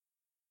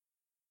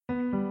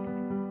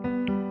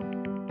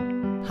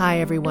Hi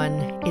everyone,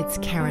 it's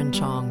Karen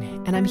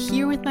Chong, and I'm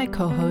here with my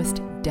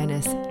co-host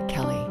Dennis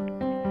Kelly.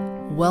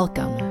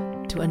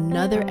 Welcome to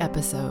another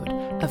episode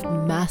of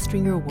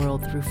Mastering Your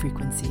World Through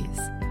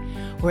Frequencies,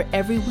 where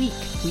every week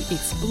we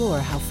explore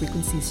how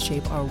frequencies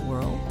shape our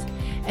world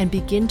and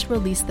begin to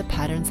release the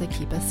patterns that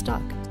keep us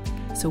stuck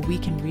so we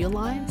can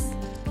realize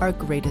our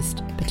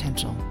greatest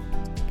potential.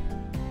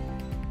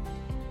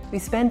 We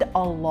spend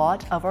a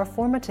lot of our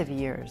formative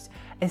years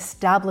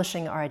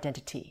establishing our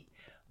identity,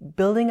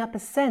 building up a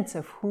sense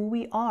of who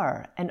we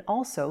are and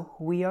also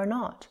who we are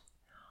not.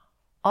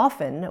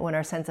 Often, when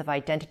our sense of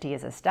identity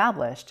is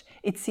established,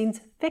 it seems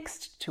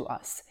fixed to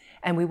us,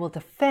 and we will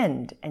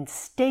defend and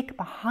stake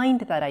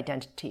behind that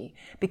identity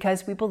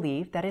because we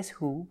believe that is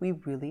who we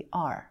really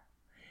are.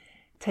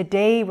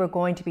 Today, we're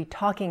going to be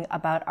talking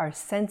about our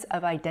sense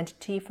of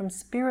identity from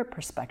spirit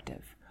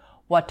perspective,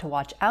 what to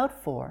watch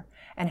out for,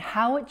 and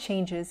how it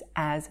changes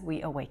as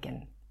we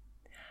awaken.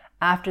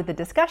 After the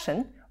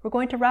discussion, we're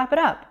going to wrap it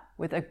up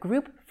with a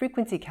group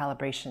frequency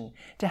calibration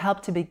to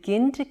help to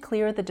begin to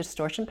clear the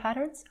distortion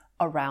patterns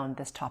around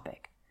this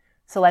topic.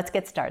 So let's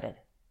get started.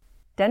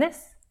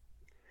 Dennis?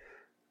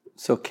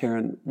 So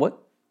Karen,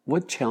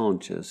 what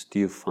challenges do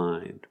you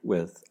find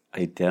with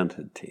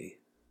identity?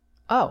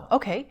 Oh,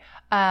 okay.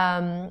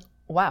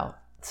 Wow.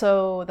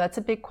 So that's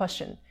a big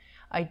question.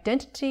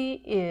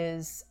 Identity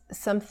is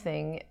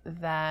something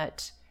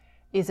that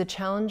is a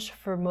challenge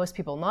for most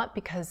people, not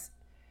because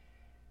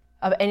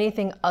of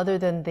anything other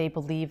than they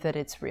believe that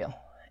it's real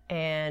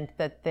and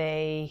that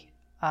they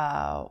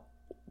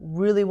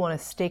really want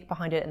to stake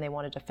behind it and they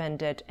want to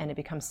defend it and it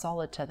becomes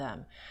solid to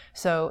them.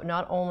 So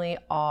not only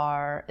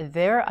are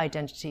their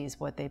identities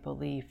what they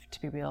believe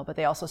to be real, but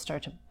they also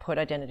start to put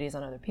identities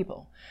on other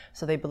people.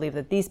 So they believe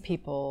that these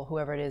people,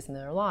 whoever it is in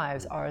their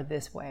lives, are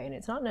this way, and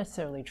it's not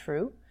necessarily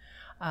true.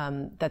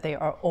 That they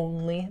are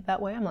only that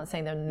way. I'm not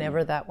saying they're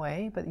never that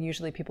way, but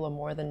usually people are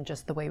more than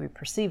just the way we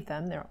perceive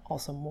them. They're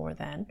also more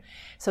than.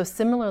 So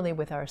similarly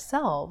with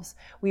ourselves,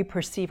 we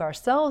perceive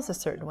ourselves a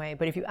certain way,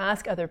 but if you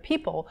ask other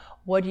people,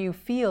 what do you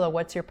feel or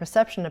what's your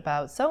perception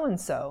about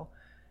so-and-so,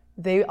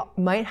 they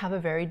might have a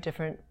very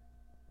different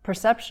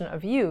perception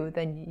of you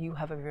than you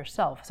have of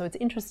yourself. So it's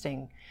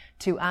interesting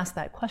to ask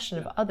that question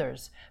of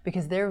others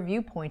because their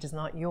viewpoint is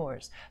not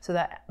yours. So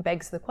that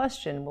begs the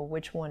question, well,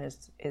 which one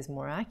is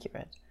more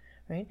accurate?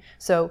 Right?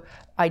 So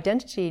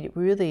identity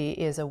really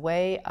is a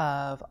way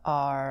of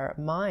our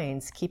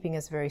minds keeping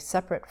us very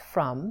separate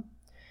from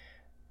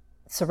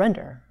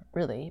surrender,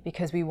 really,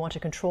 because we want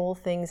to control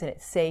things and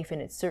it's safe and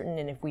it's certain,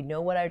 and if we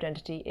know what our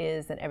identity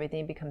is, then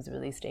everything becomes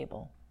really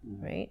stable,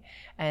 right?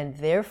 And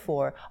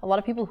therefore, a lot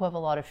of people who have a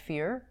lot of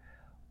fear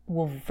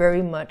will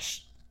very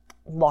much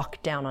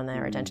lock down on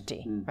their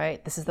identity,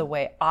 right? This is the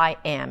way I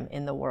am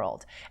in the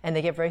world. And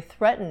they get very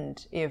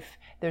threatened if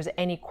there's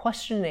any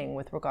questioning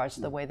with regards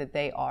to the way that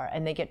they are.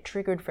 And they get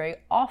triggered very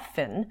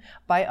often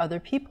by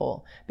other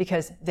people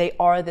because they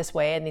are this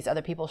way and these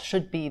other people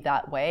should be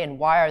that way. And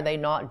why are they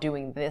not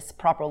doing this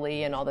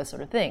properly and all this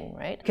sort of thing,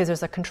 right? Because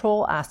there's a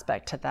control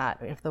aspect to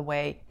that of the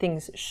way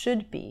things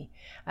should be,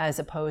 as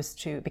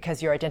opposed to,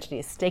 because your identity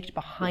is staked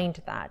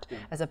behind that,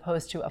 as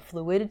opposed to a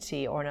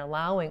fluidity or an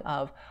allowing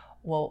of,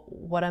 well,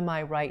 what am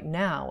I right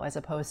now as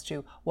opposed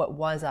to what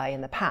was I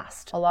in the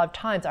past? A lot of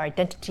times our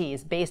identity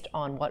is based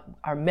on what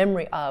our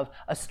memory of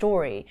a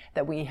story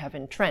that we have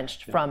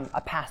entrenched from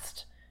a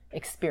past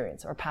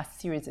experience or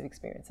past series of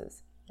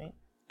experiences. Right?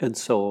 And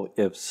so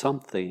if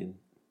someone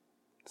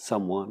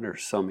or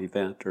some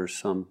event or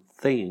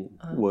something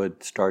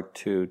would start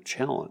to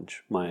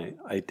challenge my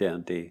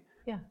identity,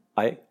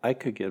 I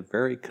could get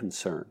very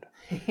concerned.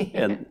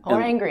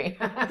 Or angry.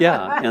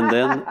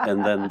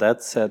 and then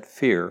that's that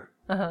fear.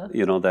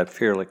 That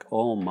fear like,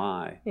 oh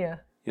my,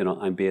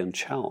 I'm being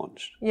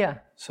challenged. Yeah.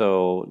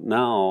 So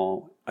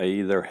now I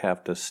either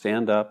have to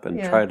stand up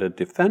and try to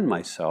defend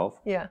myself,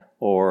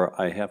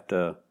 or I have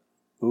to,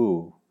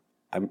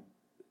 I'm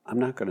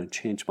not going to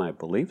change my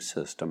belief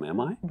system, am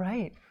I?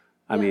 Right.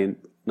 I mean,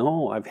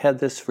 no, I've had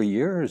this for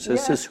years.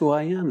 This is who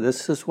I am.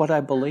 This is what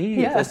I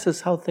believe. This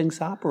is how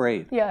things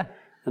operate. Yeah.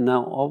 And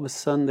now all of a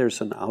sudden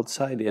there's an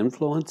outside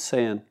influence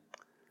saying,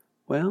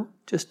 well,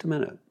 just a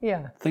minute.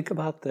 Yeah. Think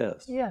about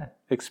this. Yeah.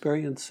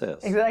 Experience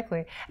this.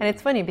 Exactly. And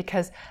it's funny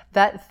because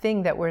that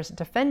thing that we're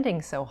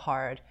defending so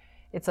hard,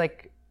 it's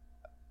like,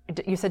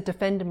 you said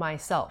defend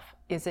myself.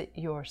 Is it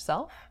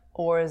yourself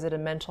or is it a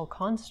mental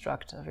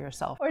construct of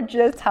yourself or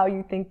just how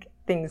you think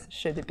things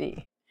should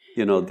be?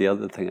 The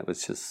other thing I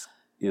was just,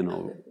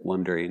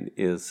 wondering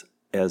is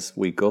as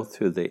we go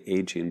through the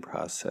aging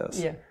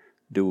process,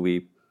 do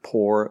we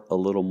pour a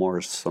little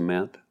more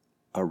cement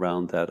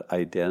around that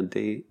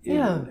identity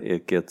and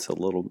it gets a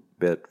little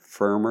bit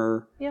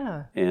firmer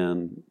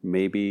and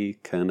maybe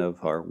kind of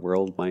our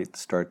world might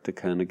start to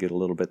kind of get a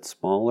little bit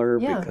smaller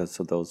because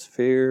of those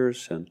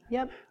fears and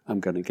I'm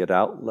going to get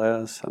out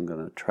less, I'm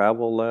going to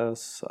travel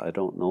less, I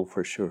don't know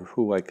for sure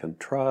who I can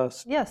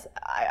trust. Yes,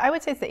 I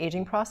would say it's the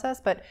aging process,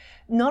 but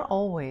not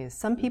always.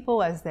 Some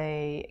people as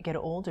they get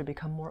older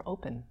become more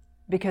open.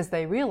 because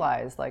they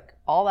realize like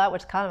all that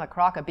was kind of a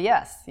crock of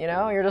BS, you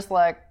know? You're just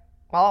like,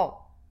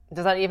 well,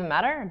 does that even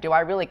matter? Do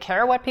I really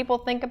care what people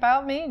think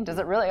about me? Does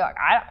it really, like,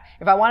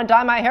 if I want to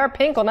dye my hair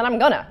pink, well, then I'm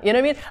gonna, you know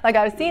what I mean? Like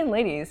I've seen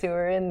ladies who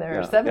are in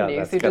their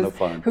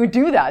 70s who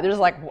do that. They're just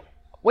like,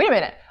 wait a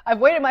minute,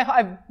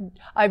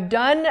 I've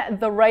done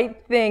the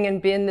right thing and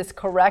been this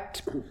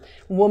correct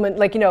woman,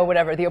 like, you know,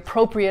 whatever, the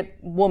appropriate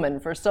woman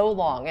for so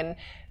long. And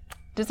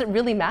does it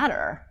really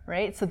matter,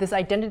 right? So this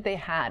identity they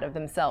had of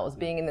themselves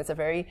being in this a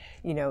very,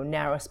 you know,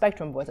 narrow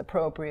spectrum of what's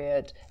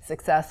appropriate,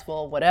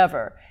 successful,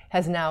 whatever,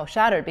 has now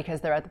shattered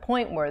because they're at the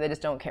point where they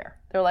just don't care.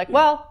 They're like,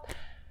 well,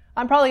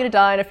 I'm probably going to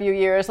die in a few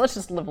years. Let's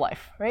just live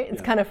life, right?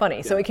 It's kind of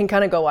funny. So it can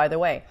kind of go either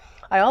way.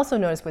 I also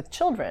notice with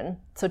children,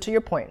 so to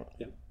your point,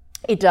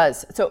 it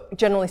does. So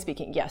generally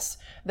speaking, yes,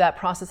 that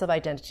process of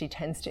identity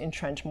tends to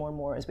entrench more and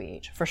more as we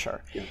age, for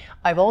sure.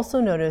 I've also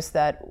noticed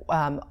that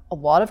a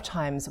lot of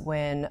times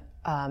when,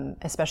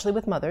 especially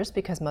with mothers,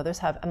 because mothers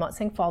have, I'm not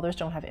saying fathers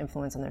don't have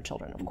influence on their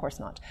children, of course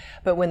not,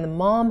 but when the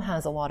mom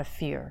has a lot of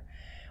fear,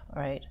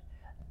 right,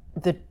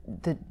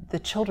 the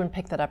children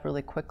pick that up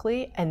really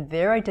quickly, and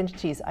their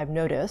identities, I've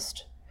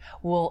noticed,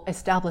 will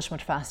establish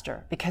much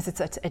faster because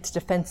it's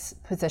defense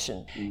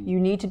position. You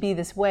need to be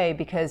this way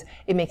because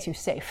it makes you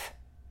safe.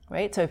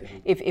 Right? So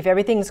if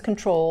everything's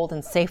controlled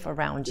and safe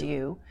around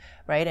you,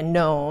 right, and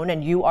known,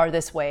 and you are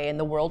this way, and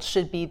the world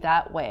should be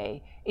that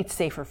way, it's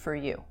safer for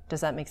you.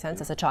 Does that make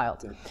sense as a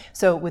child?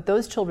 So with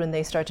those children,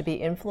 they start to be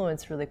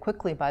influenced really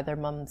quickly by their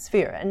mom's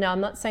fear. And now I'm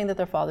not saying that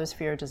their father's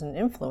fear doesn't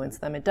influence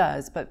them, it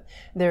does, but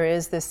there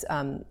is this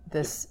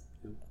this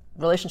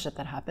relationship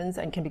that happens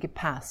and can be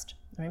passed.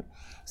 Right?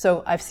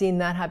 So I've seen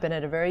that happen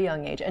at a very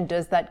young age. And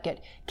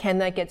can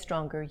that get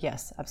stronger?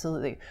 Yes,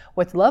 absolutely.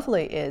 What's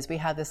lovely is we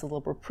have this little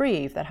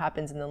reprieve that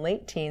happens in the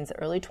late teens,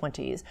 early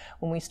 20s,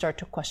 when we start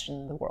to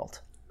question the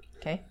world,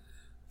 okay?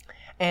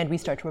 And we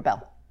start to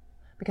rebel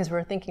because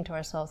we're thinking to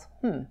ourselves,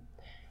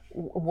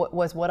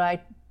 what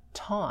I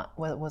taught,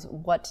 was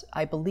what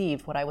I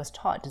believed, what I was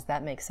taught, does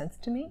that make sense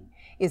to me?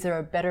 Is there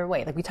a better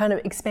way? Like we kind of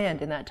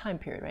expand in that time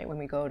period, right? When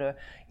we go to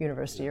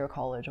university or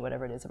college or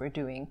whatever it is that we're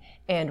doing,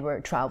 and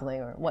we're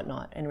traveling or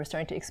whatnot, and we're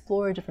starting to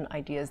explore different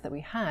ideas that we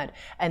had.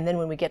 And then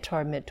when we get to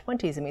our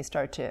mid-20s and we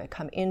start to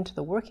come into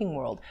the working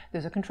world,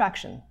 there's a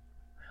contraction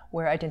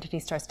where identity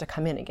starts to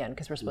come in again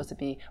because we're supposed to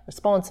be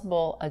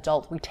responsible,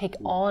 adult. We take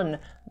on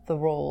the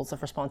roles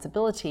of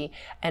responsibility,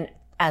 and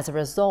as a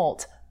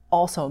result,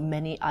 also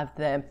many of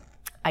the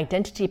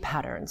identity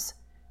patterns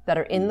that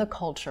are in the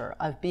culture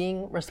of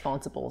being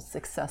responsible,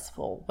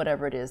 successful,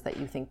 whatever it is that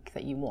you think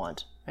that you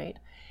want, right?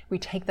 We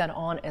take that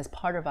on as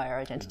part of our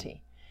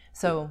identity.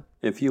 So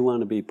if you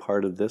want to be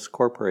part of this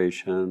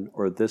corporation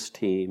or this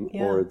team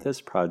or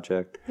this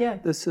project,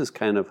 this is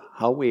kind of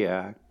how we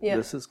act.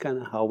 This is kind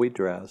of how we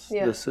dress.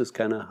 This is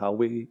kind of how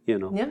we, you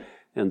know.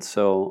 And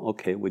so,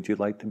 okay, would you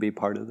like to be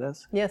part of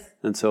this? Yes.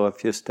 And so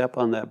if you step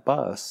on that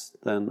bus,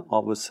 then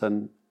all of a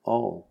sudden,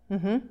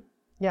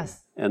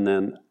 yes. And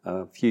then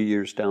a few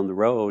years down the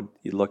road,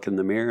 you look in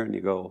the mirror and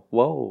you go,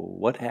 whoa,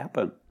 what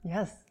happened?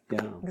 Yes.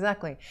 Yeah.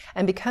 Exactly.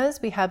 And because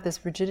we have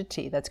this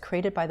rigidity that's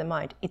created by the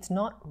mind, it's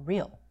not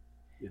real.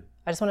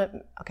 I just want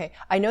to,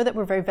 I know that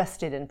we're very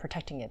vested in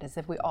protecting it, as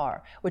if we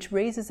are, which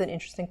raises an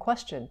interesting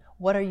question.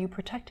 What are you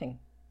protecting?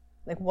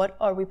 Like, what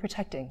are we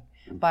protecting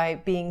by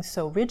being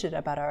so rigid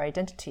about our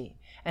identity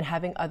and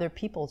having other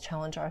people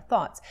challenge our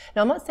thoughts?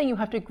 Now, I'm not saying you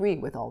have to agree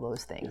with all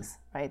those things,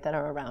 right, that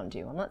are around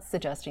you. I'm not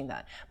suggesting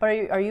that. But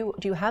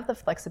do you have the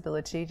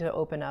flexibility to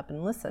open up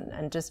and listen?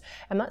 And just,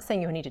 I'm not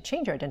saying you need to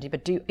change your identity,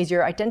 but is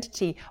your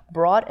identity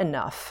broad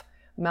enough,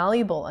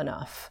 malleable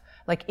enough?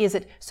 Like, is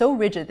it so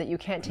rigid that you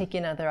can't take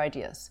in other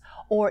ideas?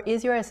 Or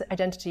is your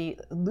identity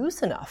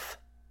loose enough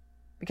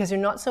because you're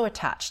not so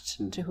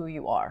attached to who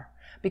you are,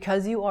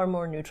 because you are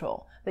more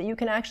neutral, that you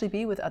can actually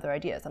be with other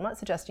ideas? I'm not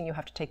suggesting you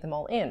have to take them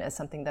all in as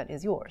something that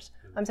is yours.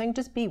 I'm saying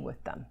just be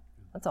with them.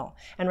 That's all.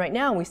 And right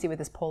now we see with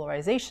this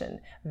polarization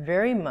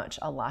very much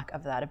a lack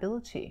of that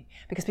ability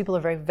because people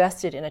are very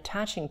vested in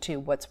attaching to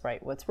what's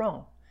right, what's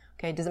wrong.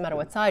 Okay, it doesn't matter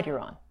what side you're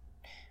on.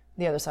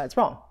 The other side's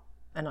wrong.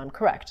 And I'm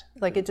correct.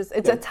 Like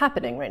it's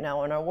happening right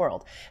now in our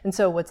world. And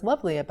so what's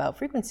lovely about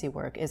frequency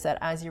work is that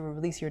as you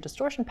release your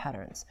distortion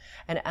patterns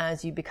and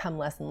as you become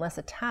less and less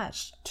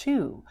attached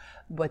to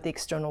what the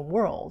external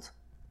world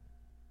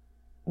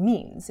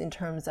means in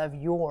terms of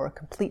your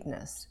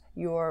completeness,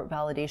 your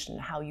validation,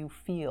 how you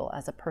feel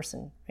as a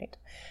person, right?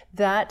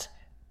 That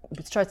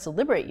starts to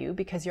liberate you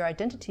because your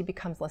identity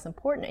becomes less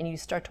important and you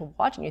start to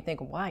watch and you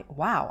think,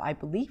 wow, I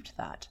believed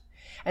that.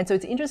 And so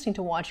it's interesting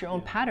to watch your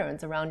own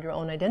patterns around your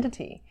own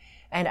identity.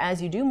 And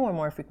as you do more and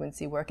more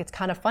frequency work, it's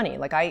kind of funny.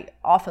 Like I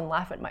often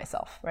laugh at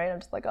myself, right? I'm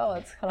just like, oh,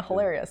 it's kind of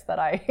hilarious that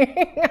I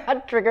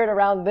got triggered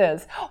around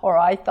this, or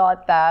I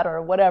thought that,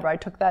 or whatever. I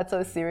took that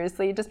so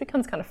seriously. It just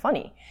becomes kind of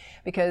funny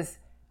because,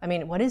 I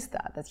mean, what is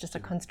that? That's just a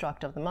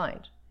construct of the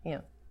mind.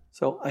 Yeah.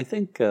 So I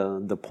think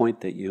the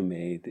point that you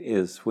made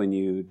is when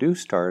you do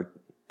start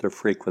the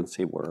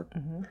frequency work,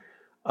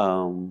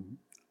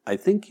 I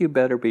think you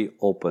better be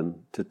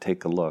open to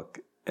take a look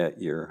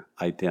at your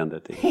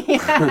identity.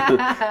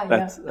 Yeah.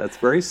 That's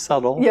very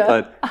subtle, Yeah.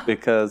 but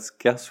because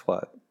guess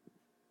what?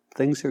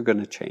 Things are going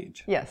to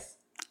change. Yes.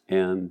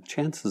 And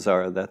chances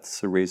are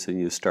that's the reason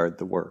you started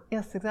the work.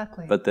 Yes,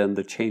 exactly. But then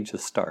the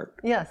changes start.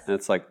 Yes. And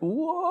it's like,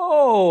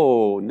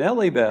 whoa,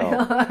 Nellie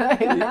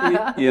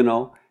Bell. You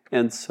know?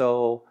 And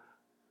so,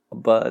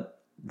 but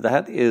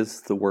that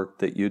is the work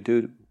that you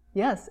do.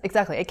 Yes,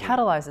 exactly. It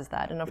catalyzes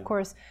that. And of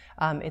course,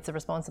 it's a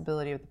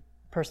responsibility of the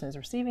person who's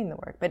receiving the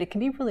work. But it can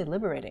be really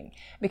liberating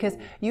because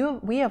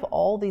we have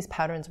all these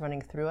patterns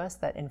running through us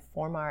that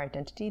inform our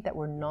identity that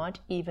we're not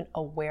even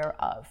aware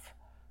of.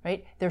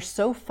 Right? They're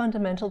so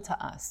fundamental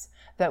to us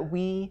that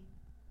we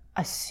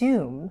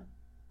assume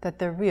that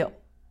they're real.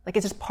 Like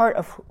it's just part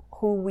of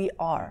who we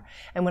are.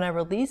 And when I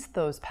release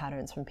those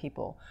patterns from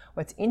people,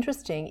 what's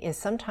interesting is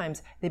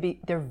sometimes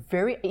they're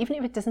very, even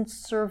if it doesn't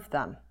serve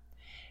them,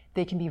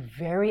 they can be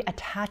very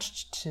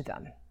attached to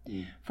them.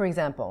 For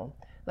example,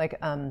 like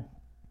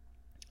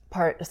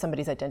part of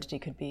somebody's identity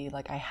could be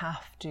like, I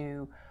have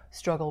to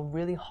struggle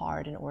really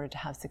hard in order to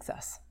have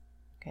success.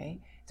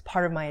 Okay? It's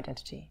part of my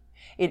identity.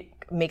 It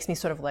makes me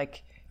sort of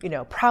like, you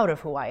know, proud of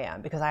who I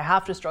am because I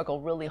have to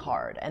struggle really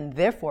hard. And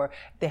therefore,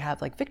 they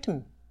have like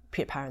victim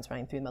patterns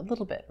running through them a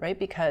little bit, right?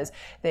 Because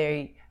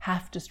they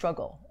have to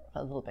struggle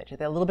a little bit.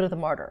 They're a little bit of the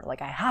martyr.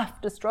 Like, I have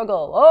to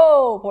struggle,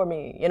 oh, poor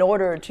me, in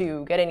order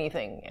to get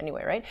anything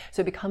anyway, right?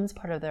 So it becomes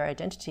part of their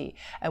identity.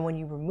 And when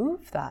you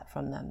remove that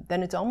from them,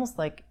 then it's almost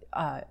like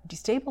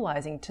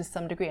destabilizing to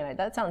some degree. And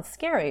that sounds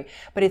scary,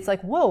 but it's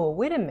like, whoa,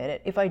 wait a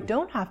minute. If I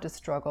don't have to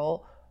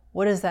struggle,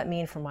 what does that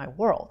mean for my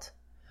world?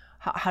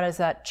 How does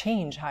that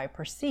change how I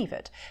perceive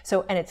it?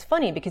 So, and it's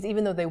funny because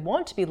even though they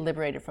want to be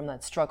liberated from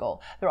that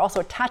struggle, they're also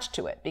attached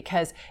to it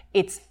because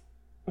it's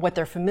what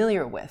they're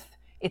familiar with.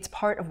 It's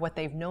part of what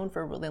they've known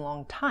for a really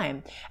long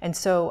time. And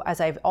so, as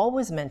I've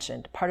always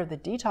mentioned, part of the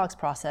detox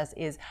process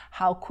is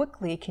how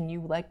quickly can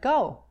you let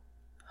go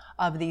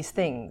of these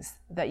things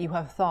that you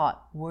have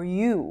thought were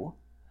you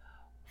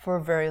for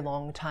a very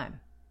long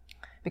time.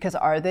 Because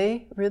are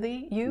they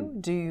really you?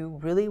 Do you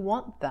really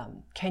want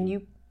them?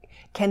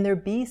 Can there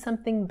be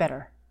something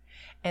better?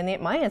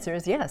 And my answer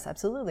is yes,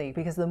 absolutely.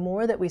 Because the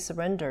more that we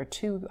surrender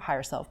to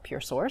higher self, pure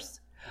source,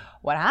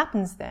 what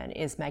happens then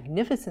is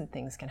magnificent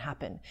things can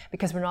happen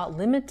because we're not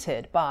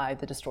limited by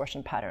the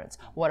distortion patterns,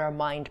 what our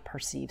mind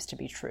perceives to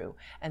be true,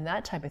 and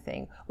that type of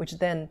thing, which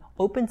then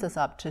opens us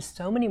up to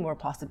so many more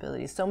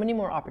possibilities, so many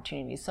more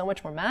opportunities, so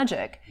much more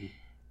magic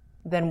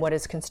than what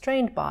is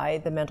constrained by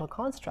the mental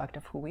construct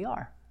of who we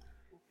are.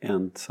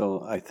 And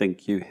so I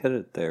think you hit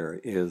it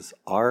there, is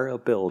our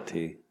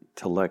ability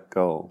to let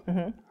go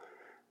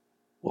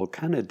will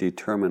kind of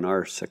determine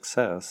our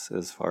success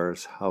as far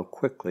as how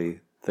quickly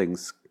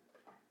things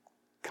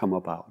come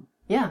about.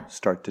 Yeah.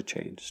 Start to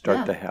change,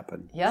 start to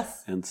happen.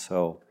 Yes. And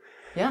so,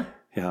 yeah.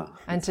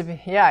 And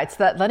it's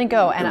that letting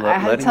go. And I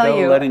have to tell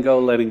you. Letting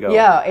go.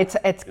 Yeah, it's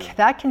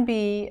that can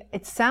be,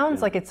 it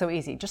sounds like it's so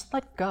easy. Just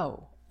let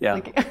go. Yeah,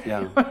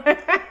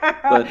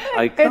 But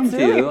I come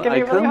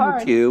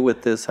to you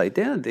with this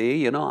identity,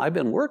 you know, I've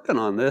been working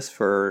on this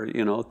for,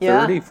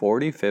 30,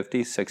 40,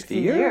 50, 60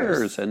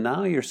 years. And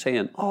now you're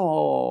saying,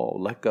 oh,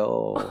 let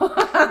go.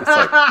 It's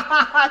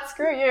like,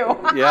 screw you.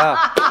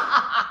 Yeah.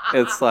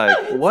 It's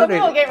like, what? Some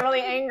people get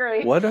really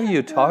angry. What are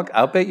you talking?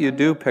 I'll bet you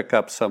do pick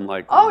up some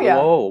like, whoa.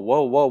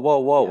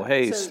 Yeah.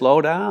 Hey,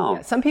 slow down.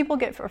 Yeah. Some people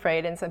get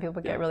afraid and some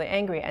people get really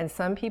angry. And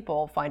some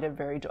people find it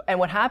very and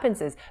what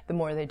happens is the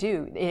more they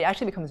do, it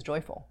actually becomes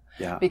joyful.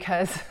 Yeah.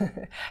 Because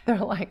they're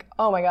like,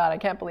 oh my God, I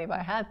can't believe I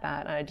had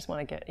that. And I just want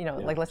to get,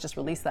 like, let's just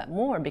release that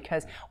more.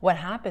 Because what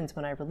happens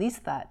when I release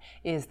that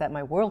is that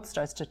my world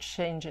starts to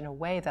change in a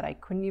way that I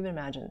couldn't even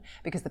imagine.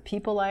 Because the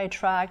people I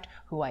attract,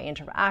 who I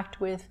interact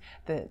with,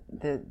 the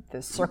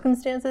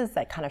circumstances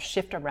that kind of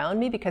shift around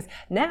me, because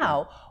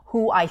now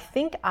who I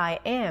think I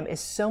am is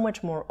so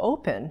much more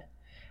open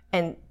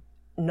and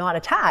not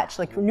attached,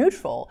 like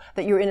neutral,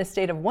 that you're in a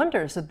state of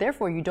wonder. So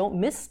therefore you don't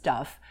miss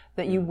stuff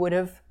that you would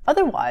have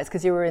otherwise,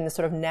 because you were in this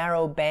sort of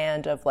narrow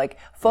band of like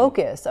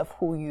focus of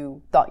who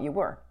you thought you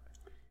were.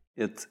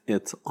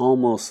 It's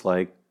almost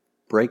like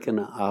breaking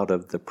out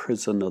of the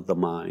prison of the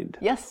mind.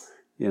 Yes.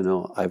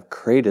 I've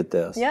created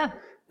this. Yeah.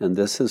 And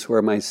this is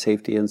where my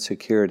safety and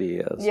security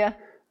is. Yeah.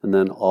 And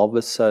then all of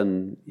a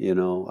sudden,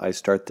 I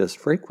start this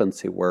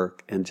frequency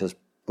work and just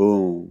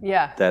boom,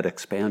 that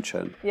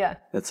expansion. Yeah.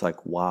 It's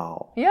like,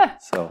 wow. Yeah.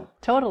 So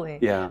totally.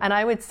 Yeah. And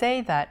I would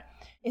say that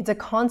it's a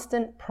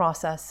constant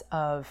process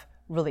of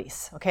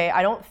release. Okay.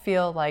 I don't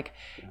feel like,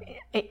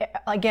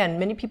 again,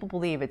 many people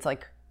believe it's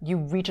like you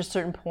reach a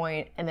certain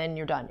point and then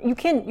you're done. You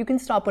can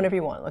stop whenever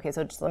you want. Okay.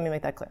 So just let me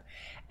make that clear.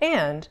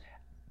 And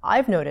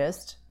I've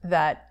noticed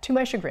that, to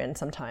my chagrin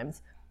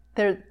sometimes,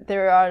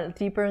 there are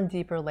deeper and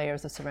deeper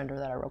layers of surrender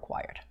that are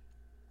required.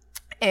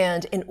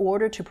 And in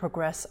order to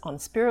progress on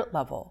spirit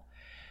level,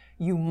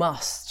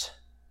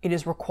 it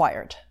is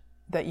required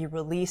that you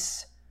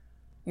release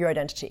your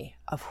identity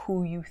of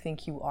who you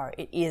think you are.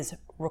 It is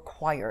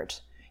required.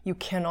 You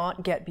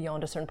cannot get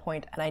beyond a certain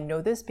point, and I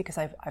know this because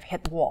I've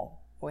hit the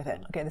wall with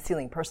it, okay, the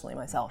ceiling personally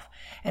myself.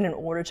 And in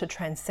order to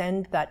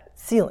transcend that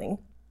ceiling,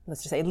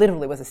 let's just say it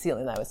literally was a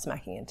ceiling that I was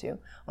smacking into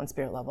on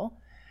spirit level,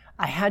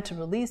 I had to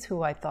release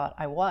who I thought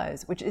I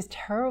was, which is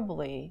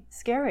terribly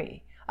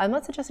scary. I'm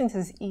not suggesting this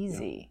is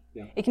easy.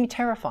 Yeah. It can be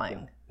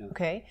terrifying,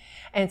 okay?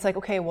 And it's like,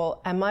 okay,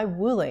 well, am I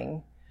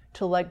willing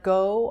to let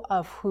go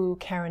of who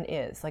Karen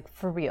is, like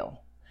for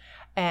real?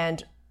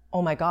 And,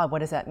 oh my God, what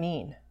does that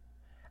mean?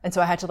 And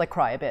so I had to like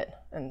cry a bit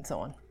and so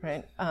on,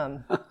 right?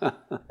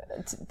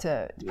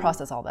 To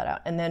process all that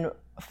out. And then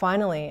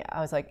finally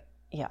I was like,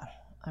 yeah,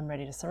 I'm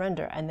ready to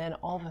surrender. And then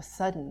all of a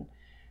sudden,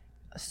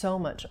 so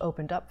much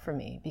opened up for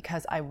me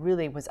because I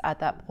really was at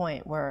that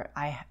point where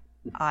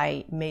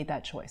I made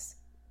that choice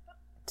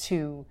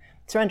to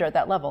surrender at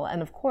that level.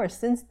 And of course,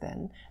 since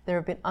then, there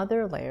have been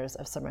other layers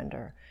of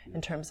surrender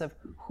in terms of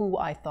who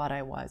I thought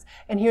I was.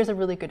 And here's a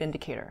really good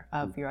indicator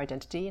of your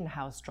identity and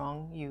how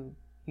strong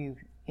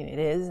it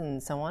is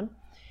and so on.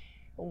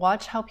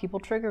 Watch how people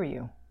trigger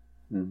you,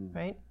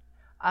 right?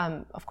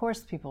 Of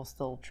course, people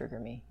still trigger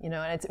me, and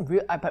it's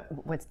real. But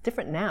what's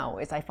different now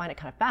is I find it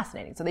kind of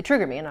fascinating. So they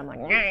trigger me, and I'm like,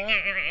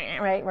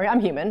 right? I'm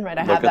human, right?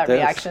 I have that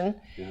reaction,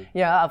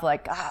 of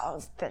like,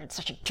 oh, it's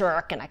such a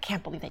jerk, and I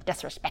can't believe they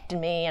disrespected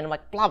me, and I'm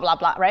like, blah blah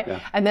blah, right? Yeah.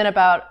 And then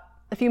about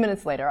a few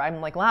minutes later,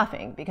 I'm like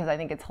laughing because I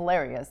think it's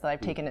hilarious that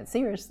I've taken it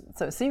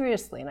so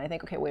seriously, and I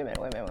think, okay, wait a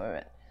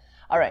minute.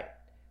 All right,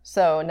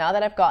 so now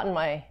that I've gotten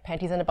my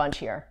panties in a bunch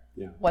here,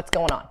 what's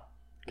going on?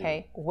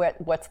 Okay,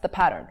 what's the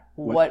pattern?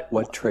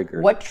 What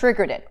triggered? What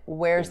triggered it?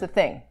 Where's the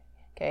thing?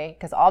 Okay,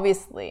 because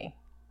obviously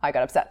I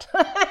got upset.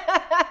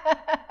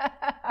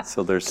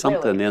 So there's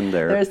something in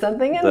there. There's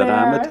something in that there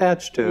I'm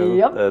attached to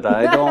that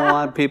I don't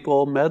want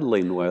people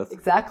meddling with.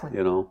 Exactly.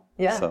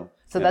 Yeah.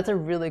 So that's a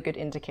really good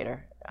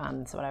indicator.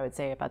 That's what I would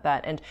say about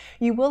that. And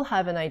you will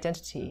have an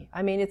identity.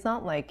 I mean, it's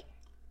not like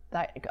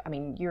that. I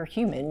mean, you're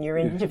human. You're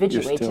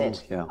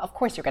individuated. Of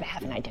course, you're going to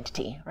have an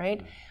identity,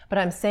 right? But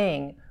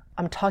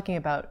I'm talking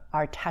about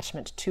our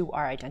attachment to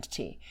our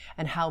identity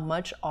and how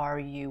much are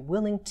you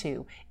willing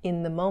to,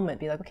 in the moment,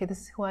 be like, okay, this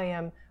is who I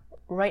am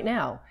right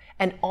now.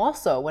 And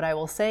also what I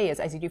will say is,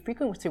 as you do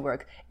frequency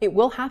work, it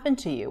will happen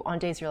to you on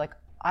days you're like,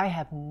 I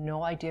have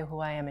no idea who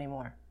I am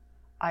anymore.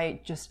 I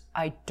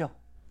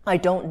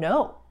don't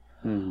know.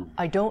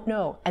 I don't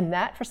know. And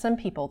that for some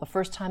people, the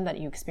first time that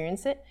you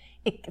experience it,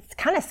 it's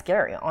kind of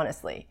scary,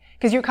 honestly,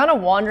 because you're kind of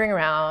wandering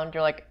around.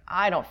 You're like,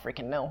 I don't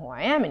freaking know who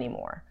I am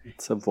anymore.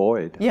 It's a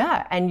void.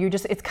 Yeah. And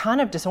it's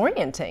kind of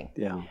disorienting.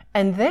 Yeah.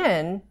 And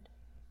then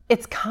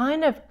it's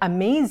kind of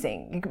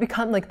amazing. You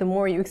become like, the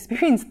more you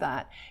experience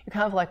that, you're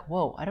kind of like,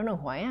 whoa, I don't know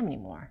who I am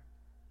anymore.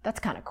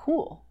 That's kind of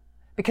cool.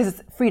 Because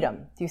it's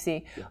freedom, do you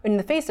see? Yeah. In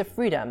the face of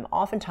freedom,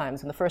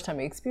 oftentimes when the first time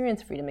you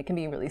experience freedom, it can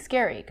be really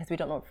scary because we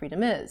don't know what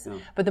freedom is. Yeah.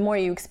 But the more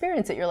you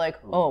experience it, you're like,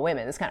 oh, wait a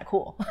minute, it's kind of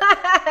cool.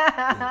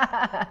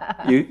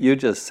 You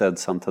just said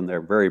something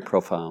there very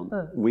profound.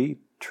 We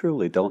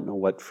truly don't know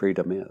what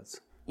freedom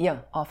is. Yeah,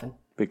 often.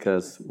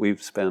 Because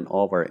we've spent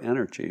all of our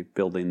energy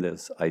building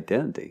this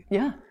identity.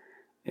 Yeah.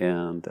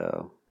 And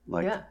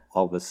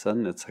all of a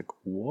sudden it's like,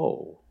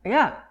 whoa.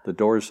 Yeah. The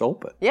door's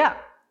open. Yeah.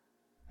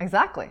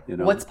 Exactly.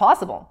 What's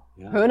possible?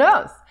 Yeah. Who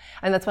knows?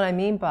 And that's what I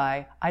mean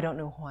by I don't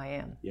know who I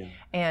am. Yeah.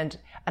 And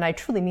I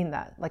truly mean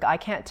that. Like, I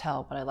can't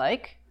tell what I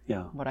like,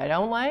 what I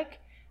don't like.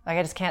 Like,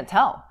 I just can't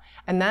tell.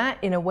 And that,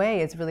 in a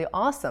way, is really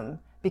awesome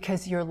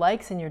because your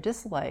likes and your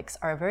dislikes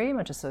are very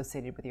much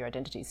associated with your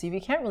identity. So if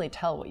you can't really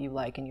tell what you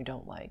like and you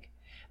don't like,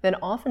 then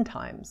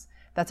oftentimes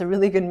that's a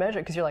really good measure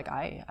because you're like,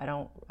 I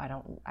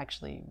don't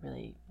actually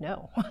really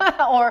know.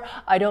 Or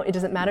it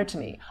doesn't matter to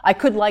me. I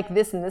could like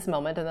this in this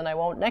moment and then I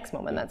won't next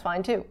moment. That's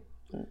fine too.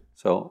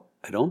 So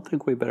I don't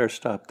think we better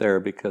stop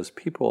there because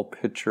people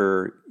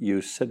picture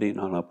you sitting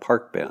on a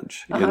park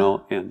bench,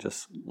 and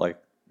just like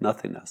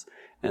nothingness.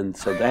 And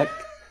so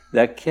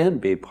that can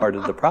be part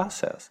of the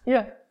process.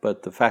 Yeah.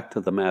 But the fact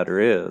of the matter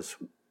is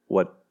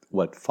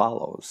what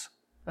follows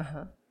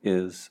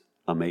is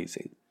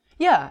amazing.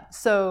 Yeah.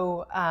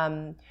 So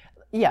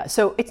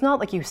so it's not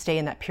like you stay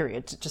in that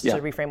period, just to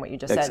reframe what you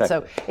just said.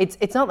 So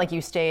it's not like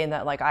you stay in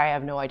that, like, I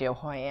have no idea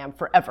who I am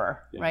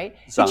forever, right?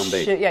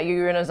 Zombie.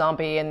 You're in a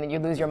zombie and then you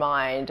lose your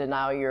mind and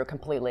now you're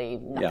completely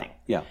nothing.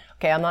 Yeah.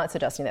 Okay, I'm not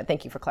suggesting that.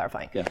 Thank you for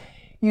clarifying. Yeah.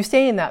 You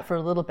stay in that for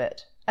a little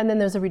bit and then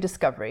there's a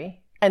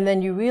rediscovery and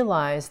then you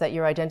realize that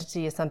your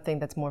identity is something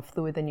that's more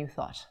fluid than you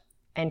thought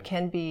and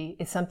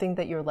it's something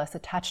that you're less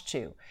attached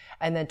to,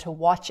 and then to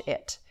watch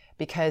it.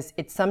 Because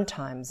it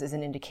sometimes is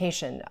an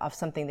indication of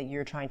something that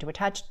you're trying to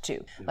attach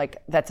to. Like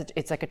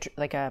it's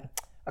like a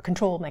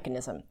control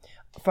mechanism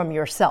from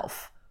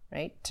yourself,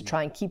 right? To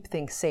try and keep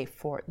things safe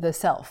for the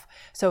self.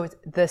 So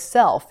the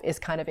self is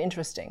kind of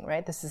interesting,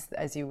 right? This is,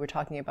 as you were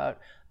talking about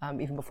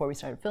even before we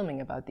started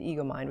filming, about the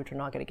ego mind, which we're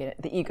not going to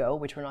get, the ego,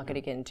 which we're not going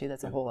to get into.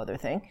 That's a whole other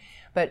thing.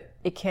 But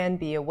it can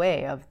be a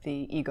way of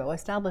the ego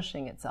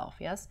establishing itself.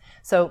 Yes.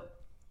 So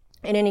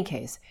in any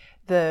case,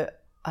 the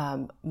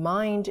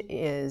mind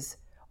is,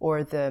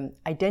 or the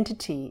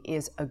identity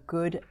is, a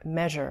good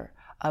measure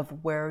of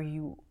where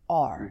you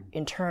are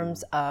in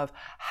terms of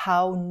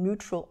how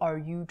neutral are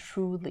you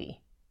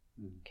truly,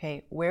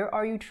 Okay, where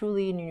are you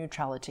truly in your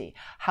neutrality?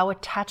 How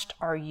attached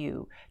are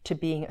you to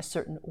being a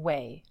certain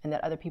way and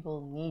that other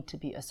people need to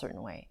be a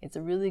certain way? It's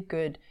a really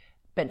good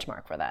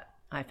benchmark for that,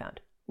 I found.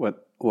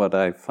 What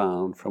I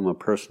found from a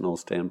personal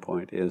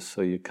standpoint is,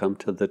 so you come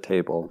to the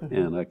table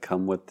and I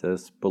come with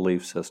this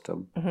belief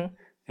system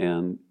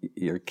and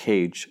your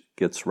cage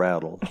gets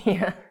rattled.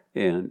 Yeah.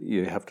 And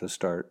you have to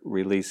start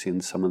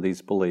releasing some of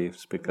these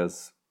beliefs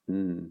because,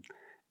 and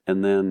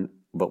then,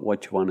 but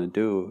what you want to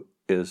do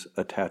is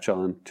attach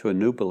on to a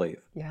new belief.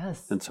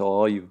 Yes. And so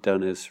all you've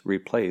done is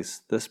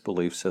replace this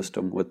belief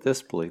system with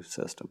this belief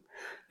system.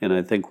 And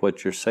I think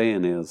what you're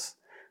saying is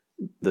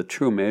the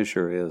true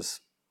measure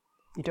is,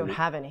 you don't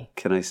have any.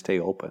 Can I stay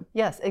open?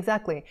 Yes,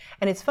 exactly.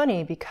 And it's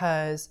funny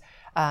because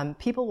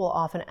people will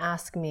often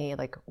ask me,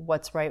 like,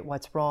 what's right,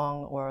 what's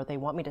wrong, or they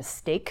want me to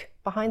stake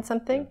behind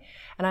something.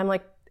 And I'm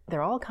like,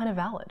 they're all kind of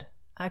valid,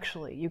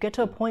 actually. You get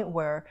to a point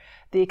where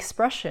the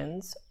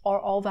expressions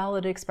are all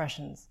valid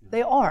expressions.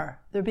 They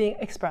are. They're being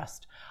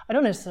expressed. I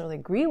don't necessarily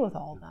agree with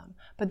all of them,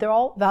 but they're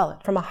all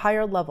valid from a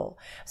higher level.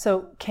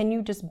 So can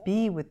you just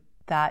be with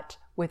that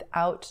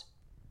without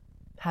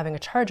having a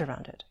charge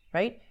around it,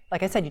 right?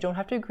 Like I said, you don't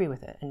have to agree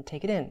with it and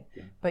take it in,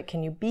 but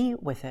can you be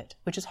with it,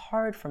 which is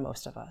hard for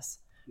most of us,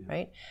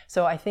 right?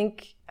 So I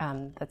think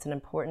that's an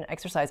important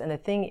exercise. And the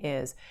thing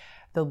is,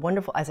 the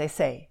wonderful, as I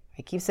say,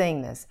 I keep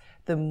saying this,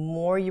 the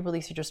more you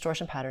release your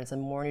distortion patterns, the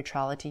more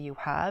neutrality you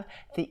have,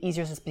 the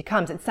easier this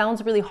becomes. It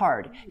sounds really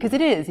hard, because it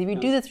is. If you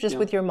do this just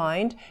with your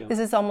mind, this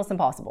is almost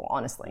impossible,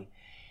 honestly.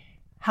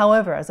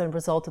 However, as a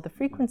result of the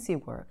frequency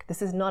work,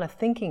 this is not a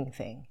thinking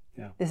thing.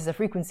 This is a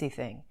frequency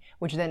thing,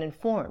 which then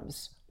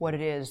informs what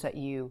it is that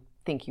you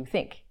think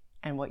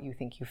and what you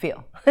think you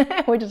feel,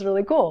 which is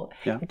really cool.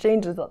 It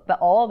changes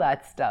all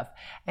that stuff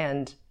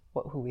and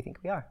who we think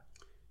we are.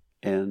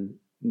 And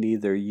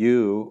neither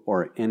you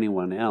or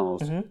anyone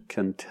else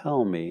can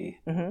tell me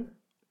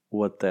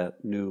what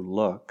that new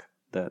look,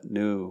 that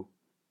new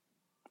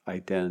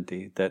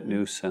identity, that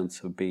new sense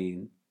of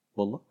being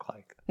will look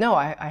like. No,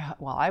 I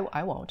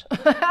won't.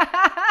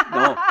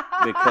 No,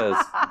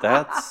 because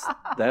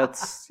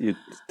that's you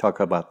talk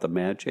about the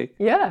magic.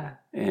 Yeah.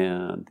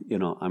 And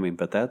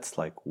but that's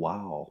like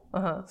wow.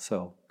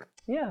 So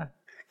yeah.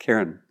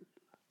 Karen,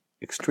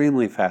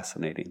 extremely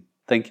fascinating.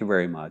 Thank you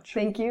very much.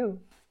 Thank you.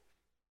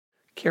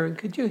 Karen,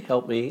 could you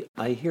help me?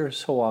 I hear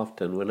so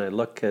often when I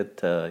look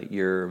at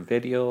your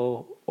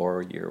video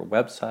or your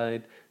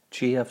website,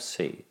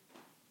 GFC.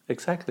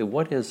 Exactly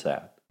what is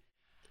that?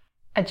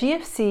 A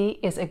GFC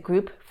is a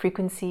group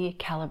frequency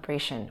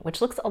calibration, which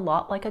looks a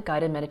lot like a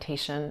guided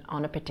meditation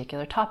on a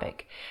particular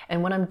topic.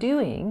 And what I'm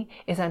doing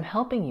is I'm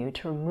helping you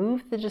to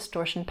remove the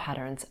distortion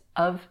patterns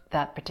of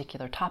that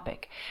particular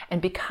topic.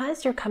 And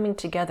because you're coming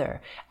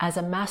together as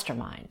a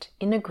mastermind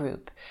in a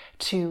group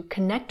to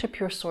connect to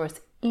pure source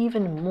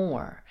even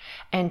more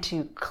and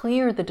to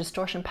clear the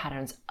distortion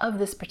patterns of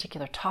this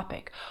particular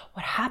topic,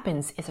 what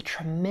happens is a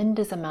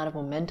tremendous amount of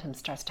momentum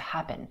starts to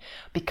happen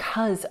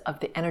because of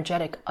the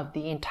energetic of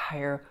the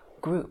entire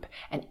group.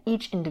 And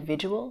each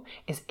individual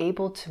is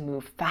able to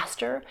move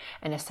faster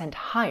and ascend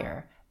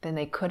higher than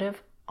they could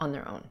have on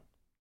their own.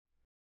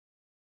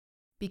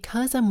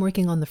 Because I'm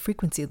working on the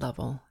frequency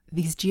level,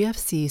 these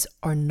GFCs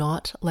are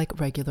not like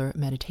regular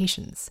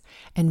meditations,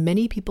 and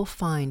many people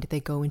find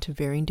they go into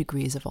varying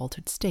degrees of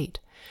altered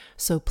state.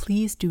 So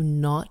please do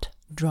not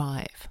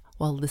drive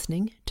while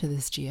listening to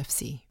this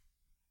GFC.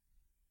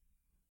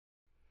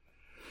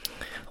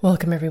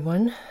 Welcome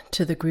everyone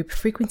to the group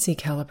frequency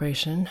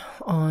calibration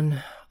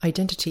on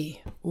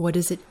identity. What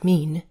does it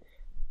mean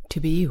to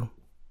be you?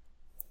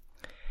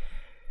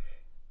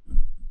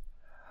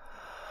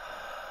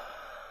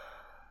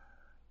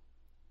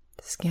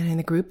 Scanning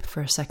the group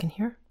for a second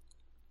here.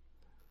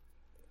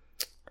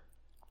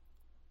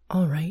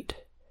 All right.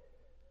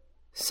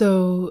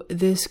 So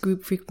this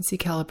group frequency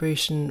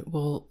calibration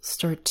will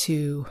start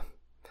to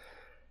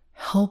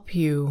help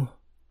you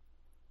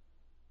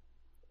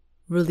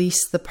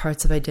release the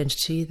parts of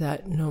identity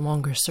that no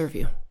longer serve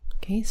you.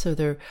 Okay, so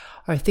there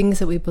are things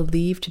that we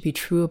believe to be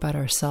true about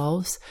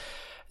ourselves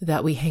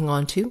that we hang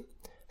on to,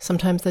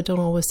 sometimes that don't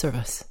always serve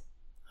us.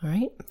 All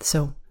right,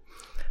 so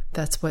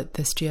that's what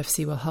this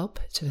GFC will help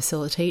to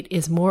facilitate,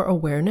 is more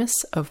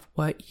awareness of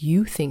what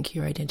you think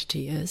your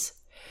identity is,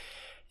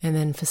 and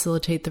then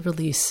facilitate the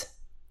release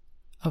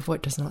of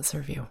what does not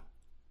serve you.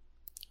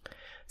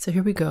 So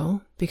here we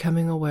go,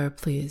 becoming aware,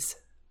 please,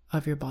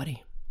 of your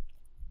body.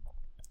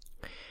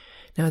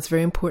 Now, it's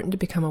very important to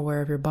become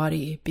aware of your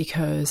body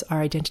because our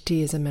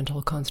identity is a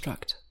mental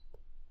construct,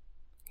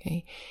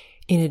 okay?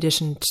 In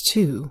addition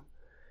to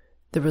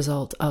the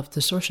result of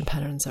distortion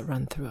patterns that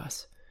run through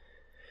us.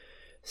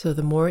 So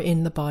the more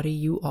in the body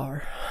you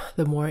are,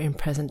 the more in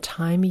present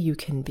time you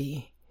can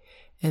be,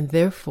 and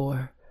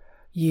therefore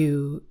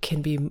you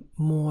can be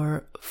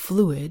more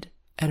fluid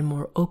and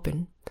more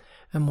open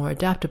and more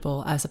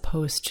adaptable, as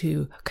opposed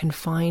to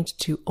confined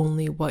to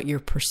only what your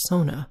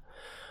persona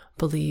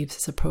believes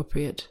is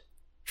appropriate,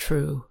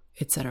 true,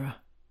 etc.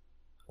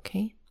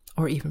 Okay?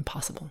 Or even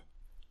possible.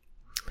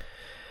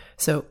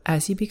 So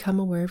as you become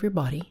aware of your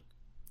body,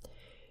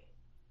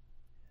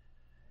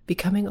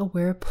 becoming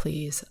aware,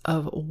 please,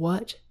 of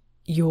what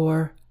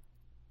your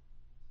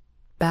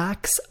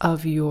backs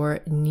of your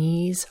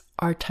knees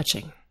are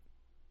touching.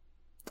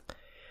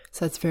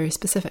 So that's very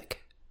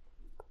specific.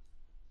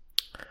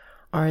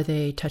 Are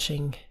they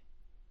touching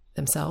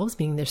themselves,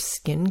 meaning their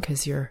skin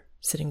because you're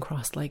sitting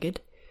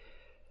cross-legged?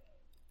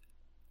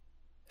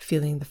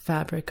 Feeling the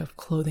fabric of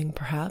clothing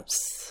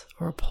perhaps,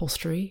 or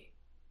upholstery,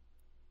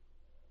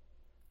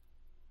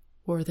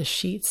 or the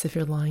sheets if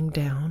you're lying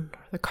down,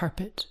 or the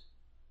carpet,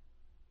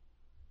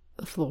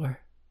 the floor.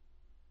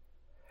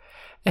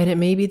 And it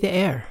may be the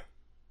air.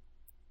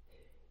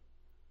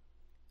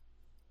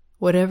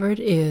 Whatever it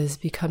is,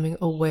 becoming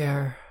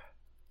aware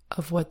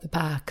of what the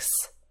backs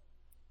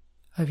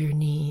of your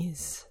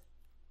knees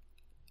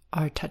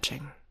are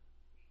touching.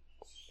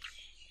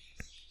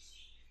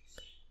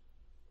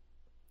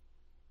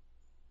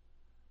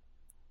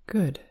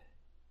 Good.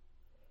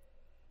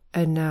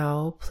 And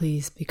now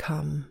please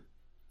become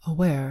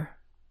aware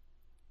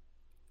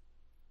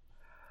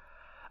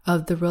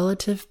of the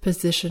relative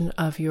position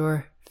of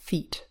your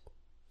feet.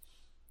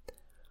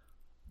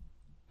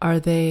 Are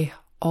they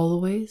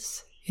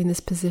always in this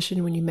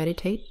position when you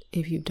meditate,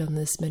 if you've done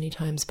this many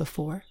times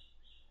before?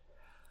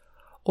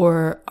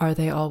 Or are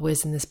they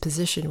always in this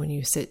position when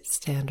you sit,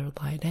 stand, or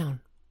lie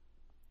down?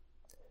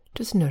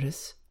 Just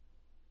notice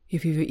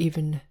if you've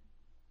even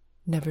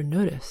never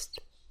noticed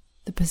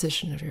the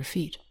position of your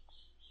feet.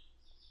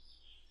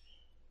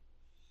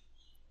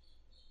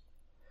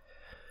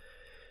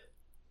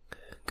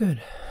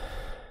 Good.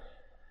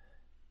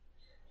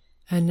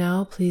 And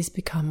now please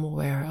become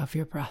aware of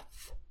your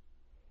breath.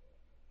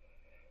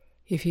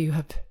 If you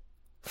have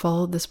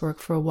followed this work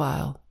for a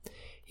while,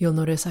 you'll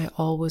notice I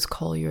always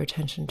call your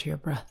attention to your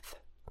breath.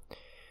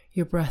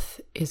 Your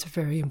breath is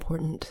very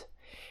important,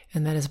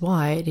 and that is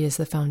why it is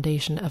the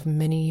foundation of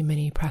many,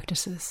 many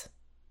practices.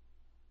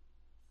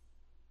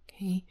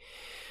 Okay?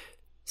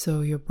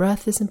 So your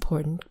breath is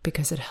important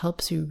because it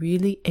helps you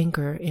really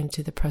anchor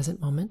into the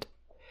present moment,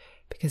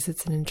 because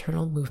it's an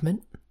internal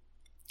movement,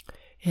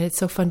 and it's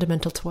so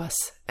fundamental to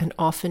us, and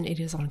often it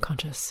is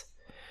unconscious.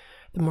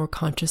 The more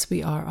conscious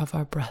we are of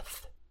our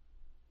breath,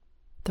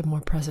 the more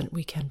present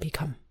we can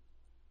become.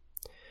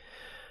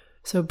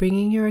 So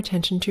bringing your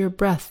attention to your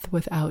breath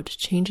without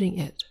changing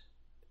it,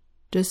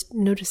 just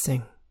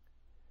noticing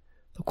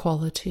the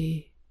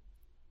quality,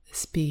 the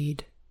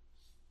speed,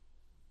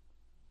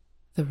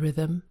 the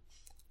rhythm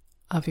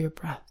of your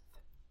breath.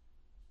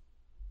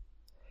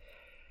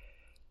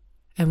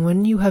 And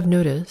when you have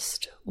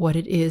noticed what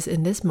it is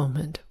in this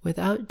moment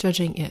without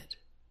judging it,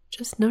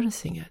 just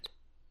noticing it,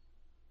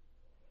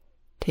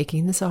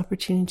 taking this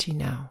opportunity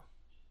now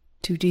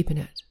to deepen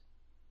it,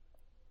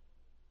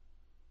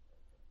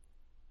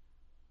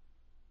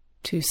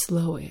 to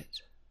slow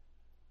it,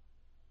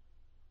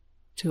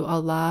 to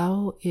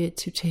allow it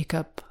to take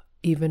up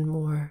even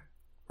more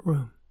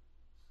room.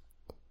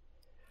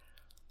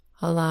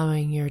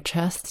 Allowing your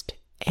chest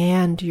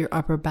and your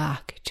upper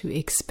back to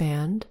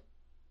expand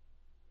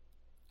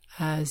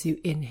as you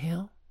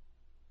inhale.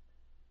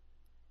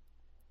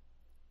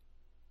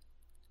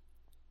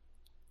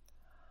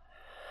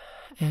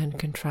 And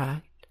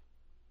contract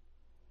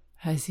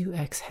as you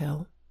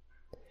exhale.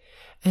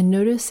 And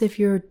notice if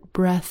your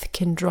breath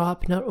can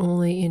drop not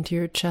only into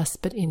your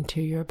chest but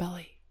into your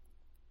belly.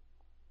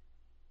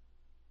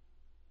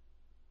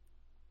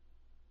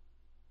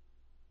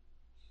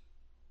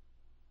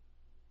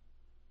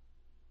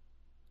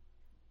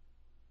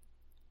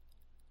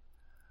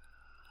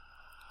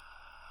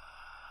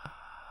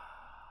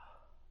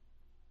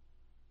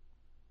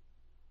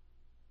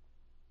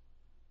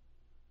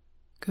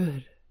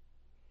 Good.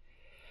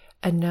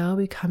 And now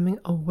becoming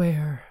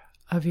aware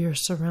of your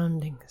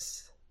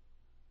surroundings.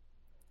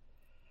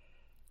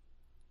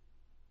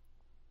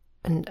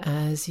 And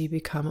as you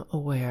become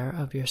aware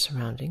of your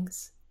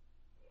surroundings,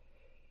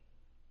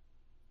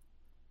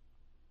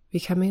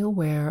 becoming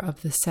aware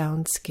of the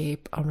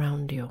soundscape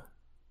around you.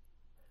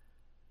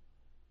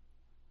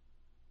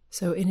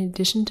 So in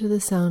addition to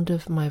the sound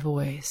of my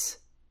voice,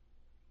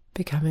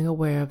 becoming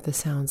aware of the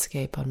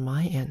soundscape on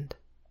my end.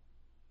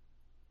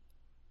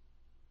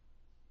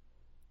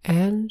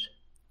 And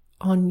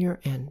on your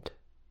end,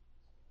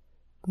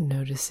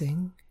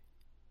 noticing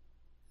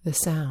the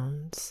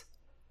sounds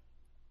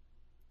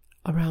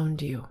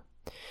around you,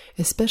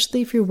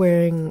 especially if you're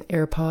wearing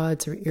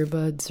AirPods or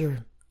earbuds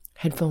or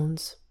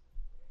headphones.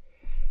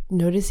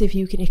 Notice if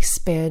you can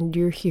expand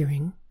your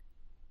hearing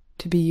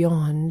to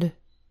beyond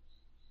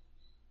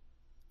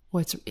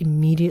what's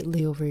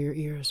immediately over your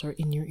ears or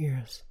in your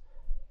ears.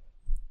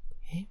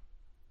 Okay?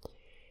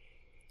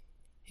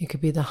 It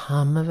could be the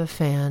hum of a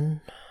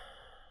fan.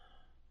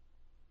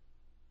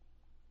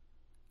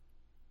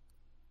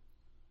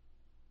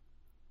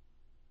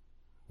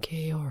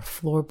 Okay, or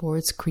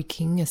floorboards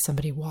creaking as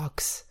somebody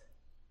walks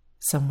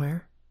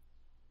somewhere.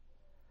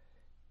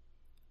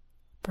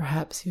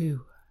 Perhaps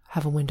you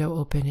have a window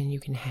open and you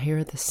can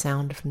hear the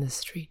sound from the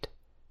street.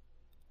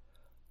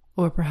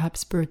 Or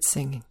perhaps birds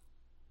singing.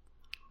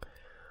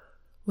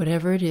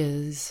 Whatever it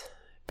is,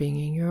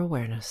 bringing your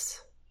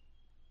awareness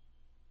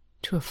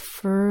to a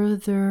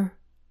further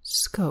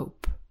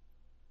scope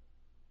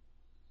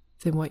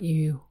than what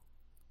you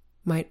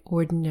might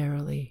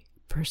ordinarily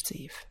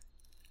perceive.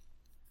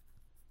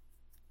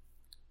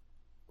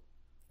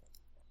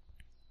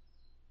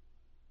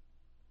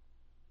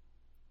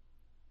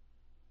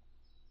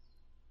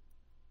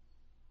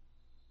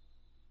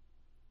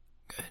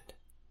 Good.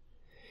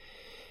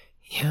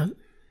 Yeah.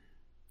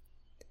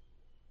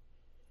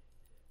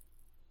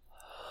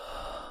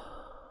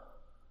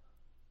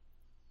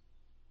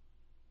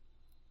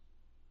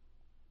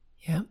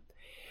 Yeah.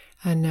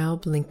 And now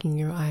blinking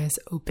your eyes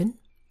open.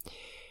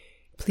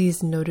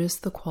 Please notice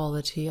the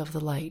quality of the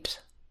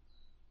light.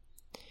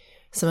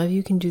 Some of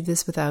you can do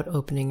this without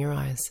opening your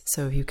eyes.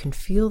 So if you can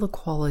feel the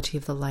quality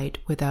of the light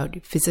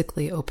without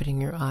physically opening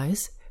your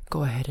eyes,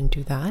 go ahead and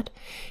do that.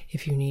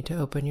 If you need to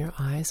open your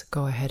eyes,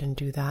 go ahead and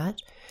do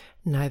that.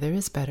 Neither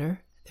is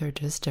better. They're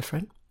just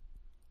different.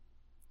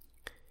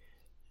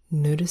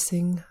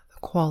 Noticing the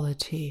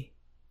quality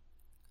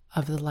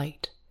of the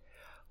light,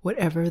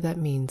 whatever that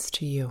means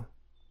to you.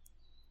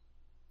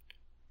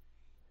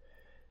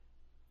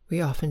 We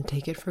often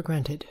take it for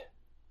granted.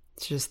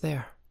 It's just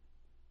there.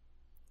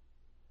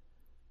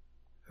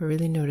 We're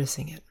really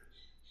noticing it.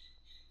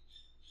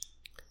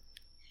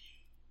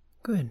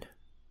 Good.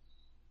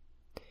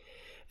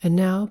 And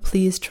now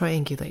please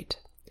triangulate.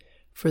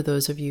 For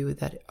those of you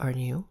that are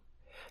new,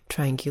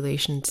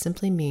 triangulation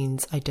simply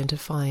means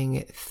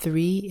identifying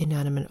 3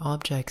 inanimate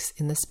objects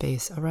in the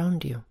space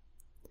around you.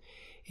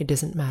 It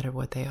doesn't matter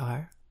what they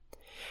are.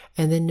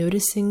 And then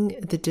noticing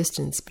the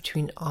distance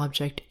between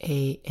object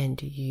A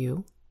and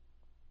you,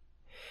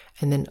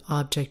 and then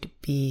object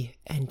B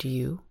and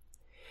you,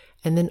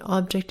 and then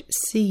object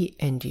C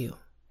and you.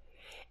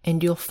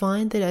 And you'll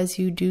find that as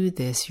you do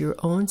this, your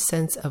own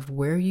sense of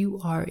where you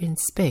are in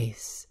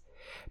space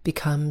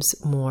becomes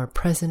more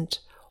present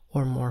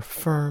or more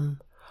firm,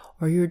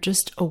 or you're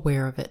just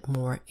aware of it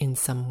more in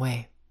some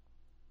way.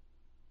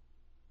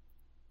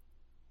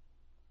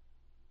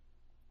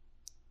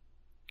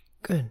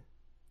 Good.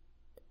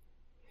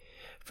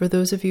 For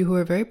those of you who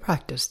are very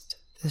practiced,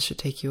 this should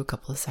take you a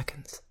couple of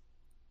seconds.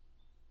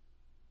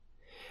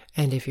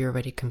 And if you're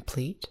already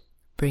complete,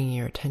 bringing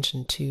your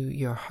attention to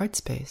your heart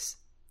space,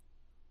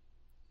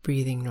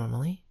 breathing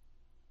normally.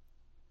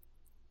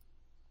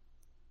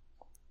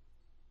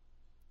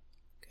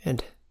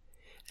 Good.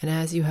 And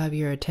as you have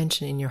your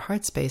attention in your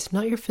heart space,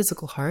 not your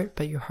physical heart,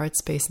 but your heart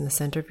space in the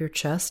center of your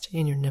chest,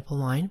 in your nipple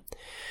line,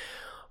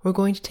 we're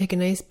going to take a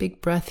nice big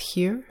breath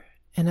here.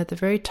 And at the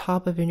very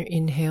top of your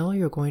inhale,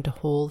 you're going to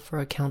hold for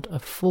a count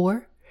of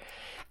 4.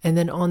 And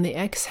then on the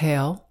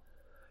exhale,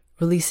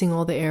 releasing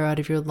all the air out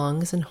of your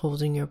lungs and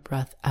holding your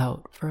breath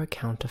out for a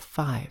count of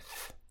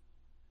 5.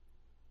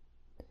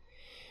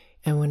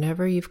 And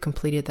whenever you've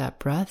completed that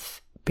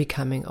breath,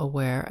 becoming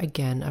aware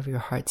again of your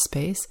heart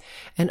space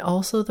and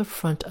also the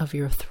front of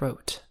your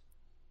throat.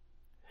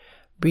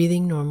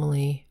 Breathing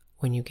normally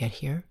when you get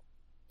here.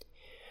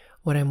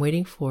 What I'm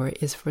waiting for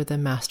is for the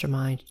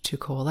mastermind to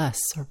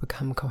coalesce or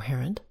become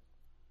coherent.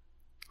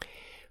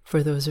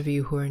 For those of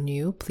you who are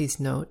new, please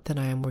note that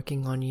I am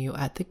working on you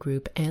at the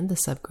group and the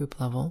subgroup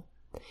level,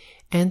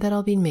 and that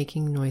I'll be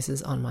making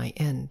noises on my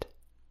end.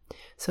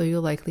 So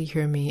you'll likely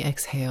hear me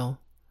exhale,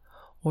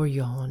 or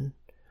yawn,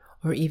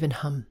 or even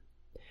hum.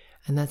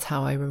 And that's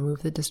how I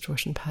remove the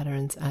distortion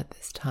patterns at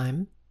this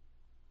time.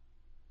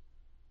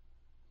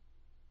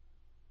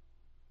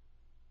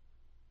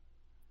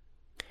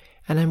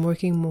 And I'm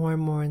working more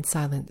and more in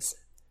silence.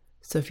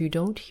 So if you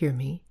don't hear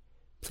me,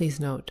 please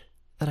note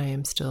that I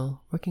am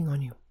still working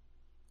on you.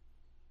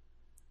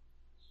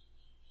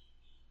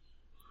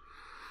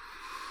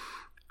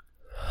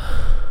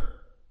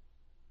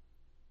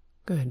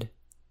 Good.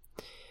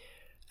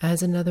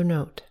 As another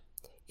note,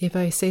 if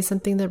I say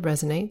something that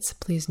resonates,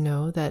 please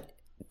know that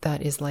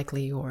that is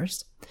likely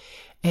yours.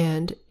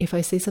 And if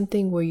I say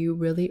something where you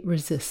really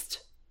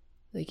resist,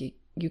 like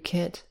you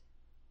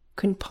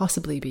couldn't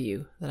possibly be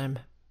you that I'm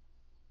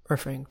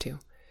referring to,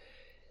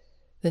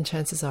 then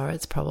chances are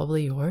it's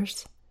probably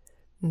yours.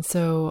 And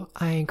so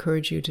I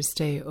encourage you to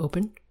stay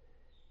open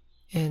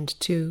and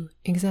to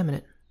examine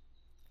it.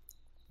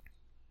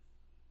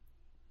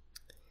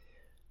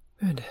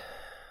 Good.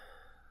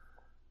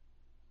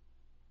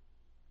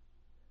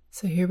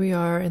 So here we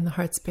are in the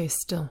heart space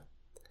still,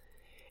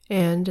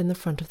 and in the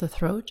front of the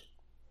throat.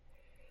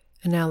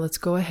 And now let's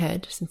go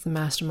ahead, since the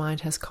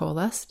mastermind has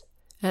coalesced,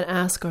 and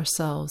ask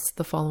ourselves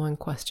the following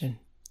question.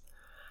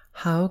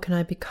 How can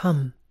I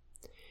become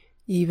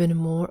even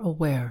more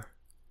aware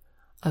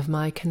of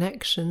my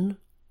connection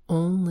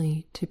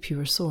only to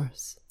pure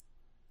source?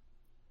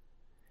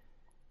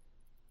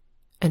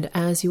 And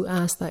as you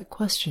ask that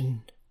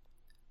question,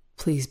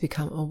 please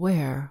become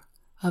aware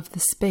of the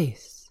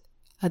space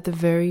at the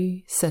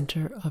very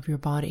center of your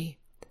body.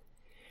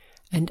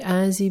 And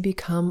as you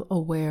become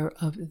aware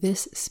of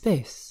this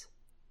space,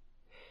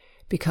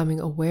 becoming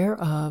aware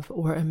of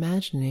or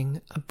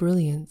imagining a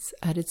brilliance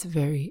at its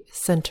very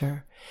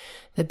center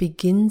that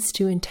begins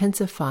to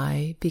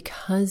intensify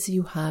because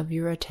you have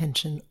your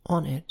attention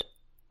on it.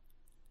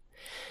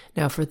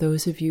 Now, for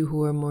those of you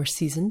who are more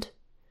seasoned,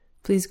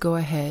 please go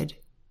ahead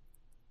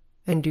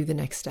and do the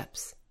next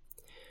steps.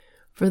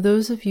 For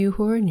those of you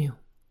who are new,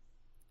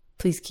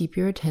 please keep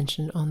your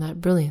attention on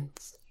that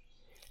brilliance.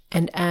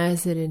 And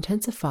as it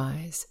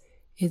intensifies,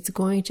 it's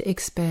going to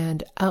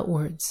expand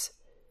outwards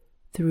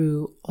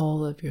through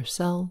all of your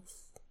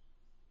cells,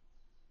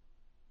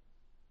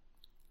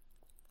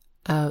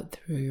 out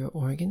through your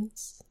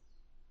organs,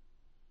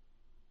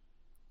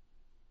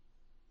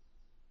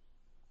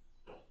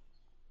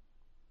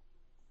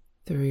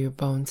 through your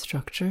bone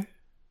structure,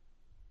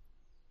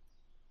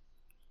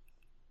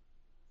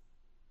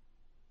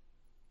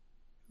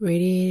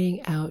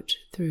 radiating out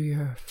through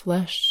your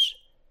flesh,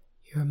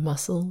 your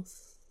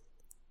muscles,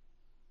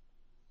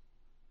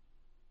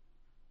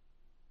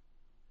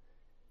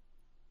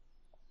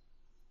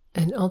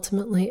 and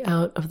ultimately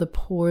out of the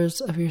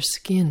pores of your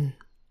skin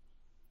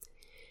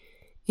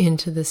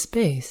into the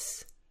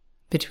space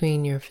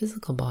between your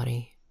physical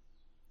body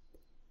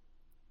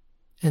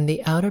and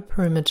the outer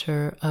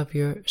perimeter of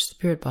your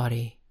spirit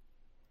body,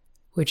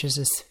 which is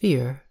a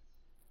sphere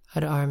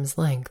at arm's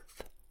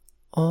length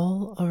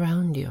all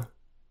around you.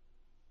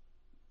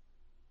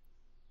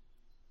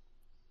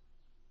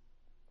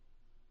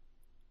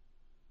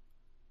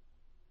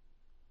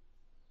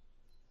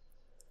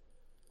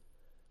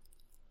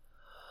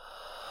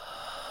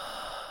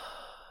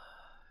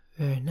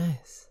 Very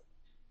nice.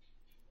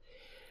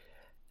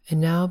 And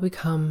now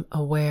become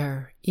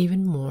aware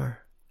even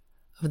more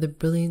of the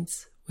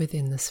brilliance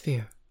within the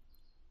sphere.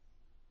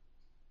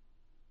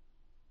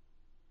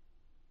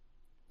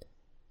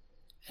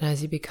 And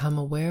as you become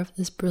aware of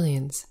this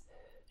brilliance,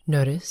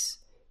 notice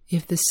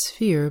if the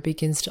sphere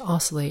begins to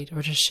oscillate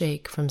or to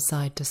shake from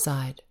side to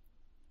side,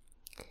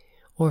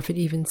 or if it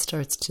even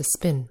starts to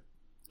spin.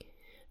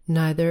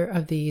 Neither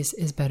of these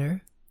is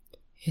better,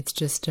 it's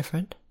just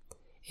different.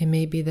 It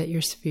may be that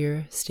your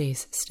sphere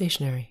stays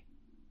stationary.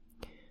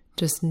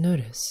 Just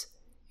notice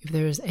if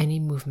there is any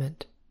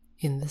movement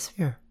in the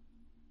sphere.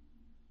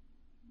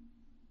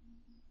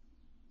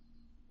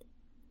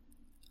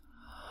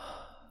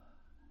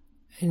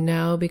 And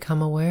now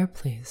become aware,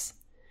 please,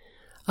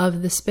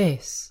 of the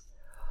space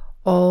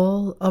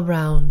all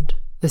around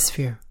the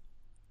sphere.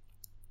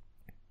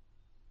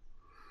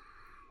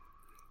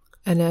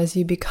 And as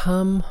you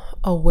become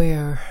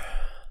aware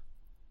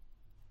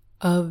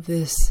of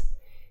this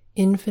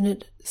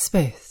infinite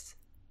space,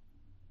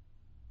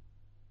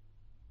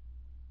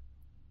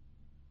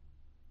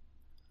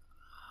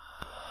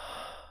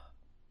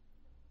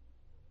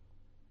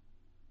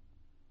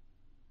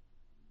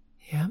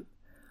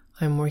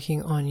 I'm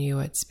working on you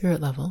at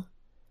spirit level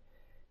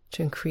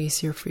to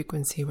increase your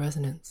frequency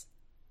resonance,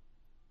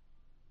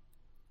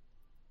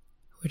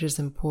 which is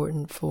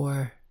important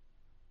for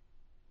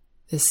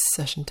this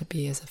session to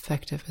be as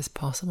effective as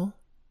possible.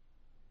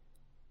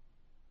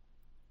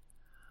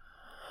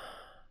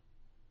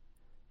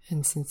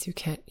 And since you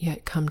can't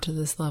yet come to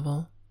this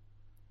level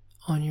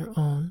on your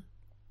own,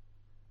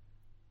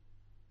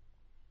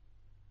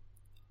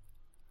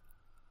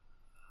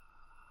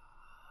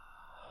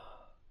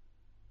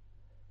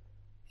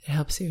 it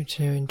helps you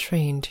to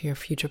entrain to your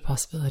future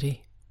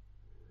possibility.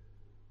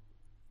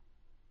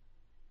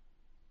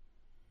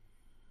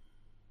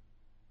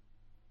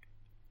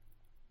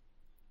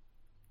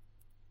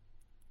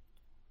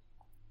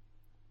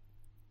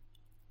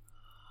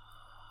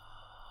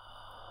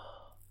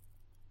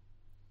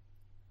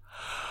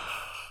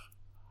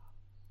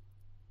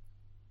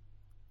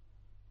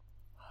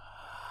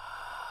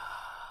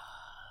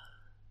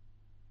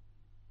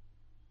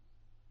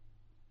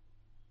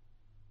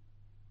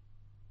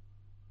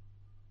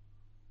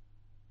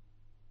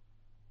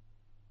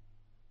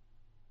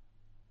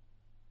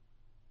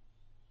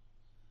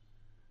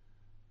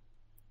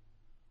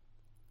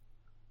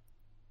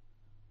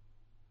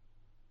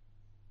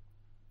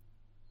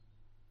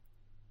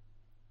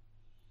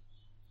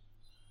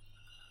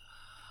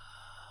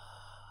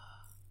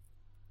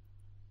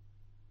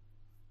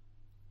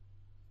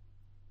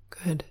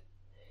 Good.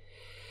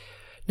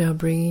 Now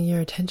bringing your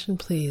attention,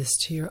 please,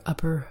 to your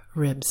upper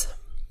ribs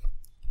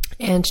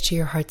and to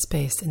your heart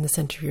space in the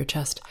center of your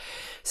chest.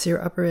 So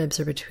your upper ribs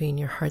are between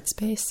your heart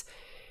space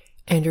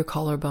and your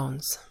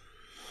collarbones.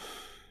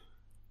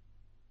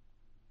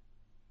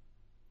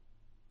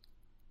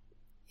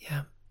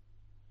 Yeah.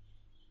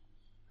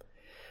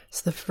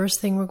 So the first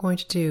thing we're going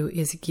to do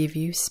is give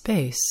you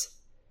space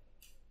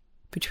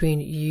between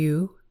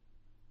you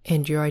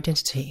and your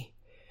identity,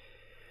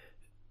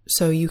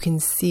 so you can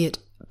see it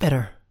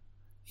better.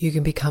 You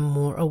can become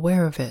more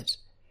aware of it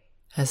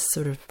as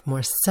sort of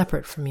more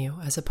separate from you,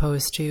 as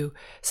opposed to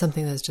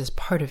something that's just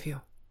part of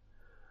you.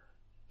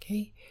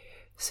 Okay?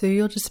 So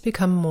you'll just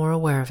become more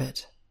aware of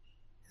it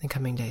in the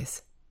coming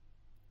days.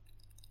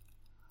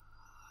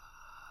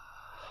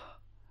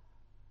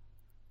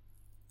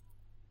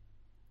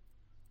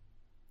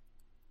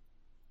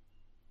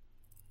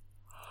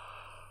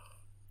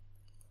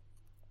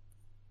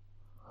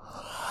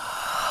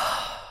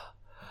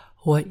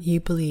 What you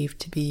believe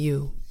to be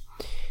you,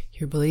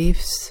 your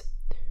beliefs,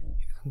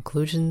 your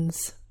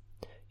conclusions,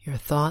 your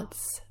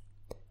thoughts,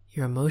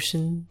 your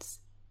emotions,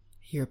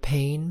 your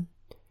pain,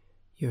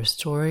 your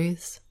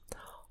stories,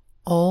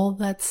 all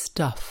that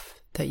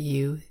stuff that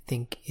you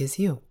think is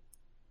you.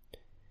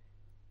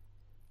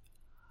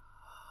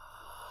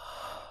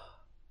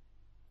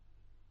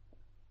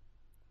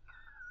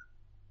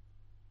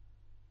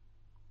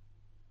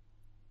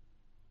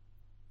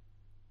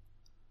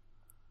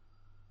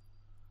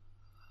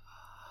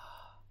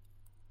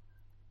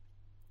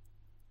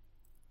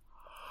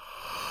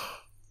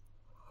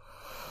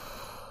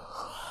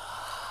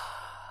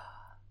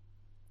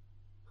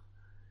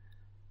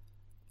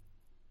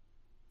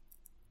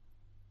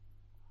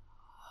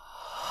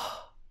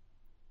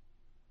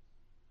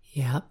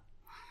 Yep.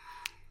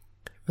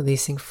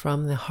 Releasing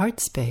from the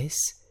heart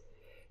space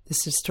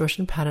this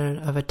distortion pattern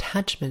of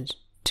attachment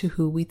to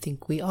who we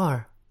think we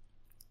are.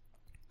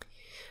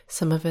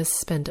 Some of us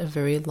spend a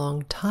very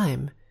long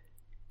time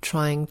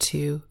trying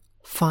to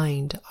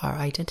find our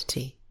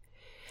identity.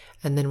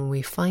 And then when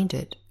we find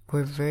it,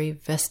 we're very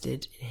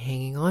vested in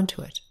hanging on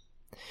to it,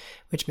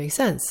 which makes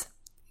sense,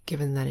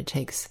 given that it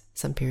takes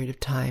some period of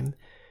time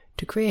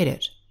to create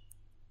it.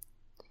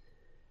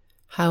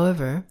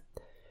 However,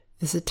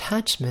 this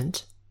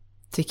attachment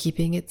to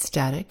keeping it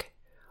static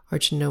or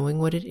to knowing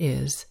what it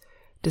is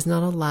does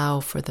not allow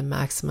for the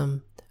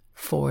maximum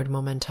forward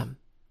momentum.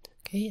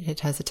 Okay?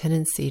 It has a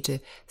tendency to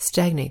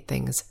stagnate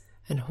things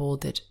and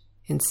hold it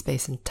in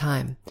space and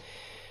time,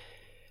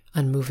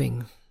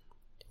 unmoving,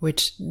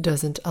 which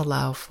doesn't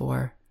allow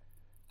for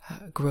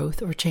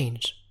growth or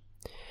change.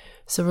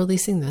 So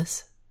releasing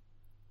this,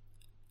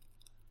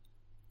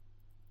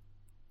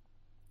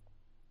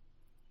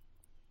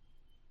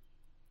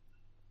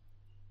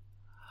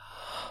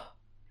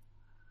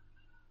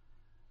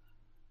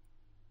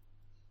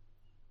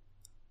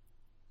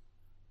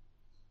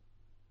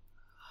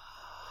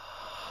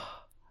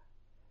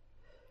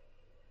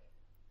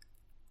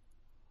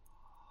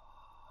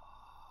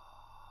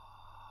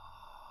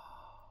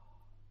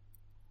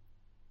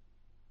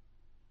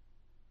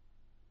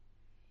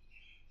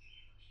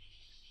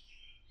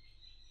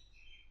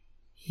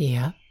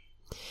 yeah.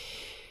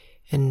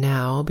 And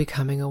now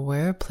becoming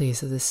aware,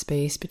 please, of the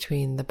space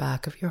between the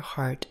back of your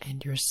heart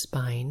and your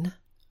spine.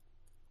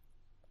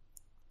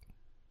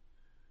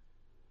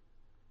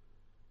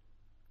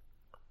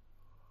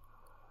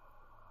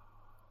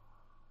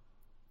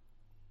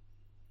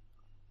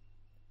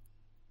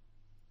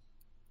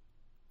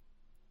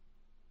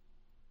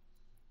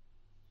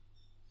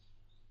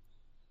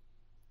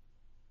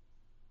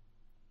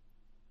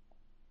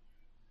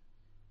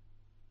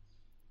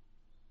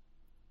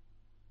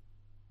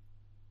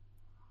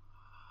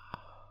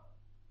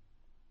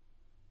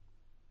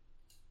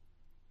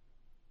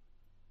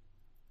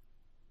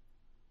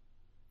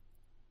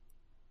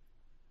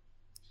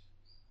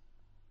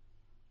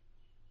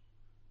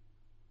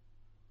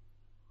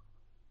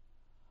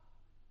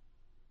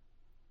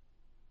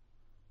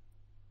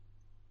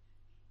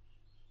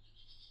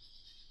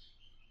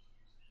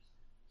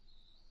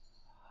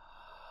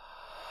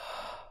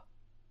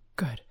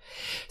 Good.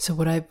 So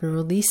what I've been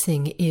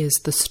releasing is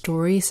the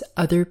stories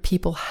other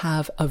people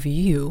have of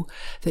you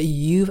that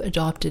you've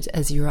adopted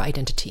as your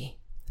identity.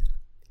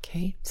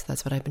 Okay, so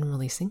that's what I've been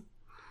releasing.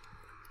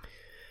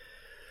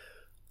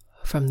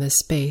 From this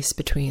space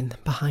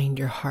behind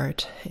your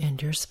heart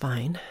and your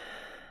spine.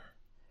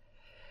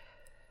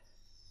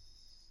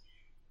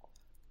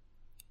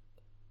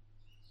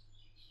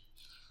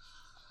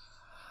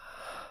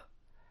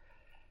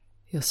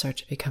 You'll start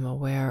to become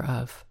aware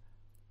of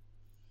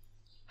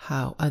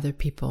how other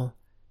people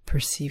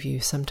perceive you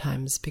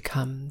sometimes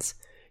becomes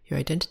your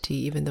identity,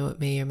 even though it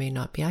may or may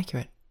not be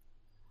accurate.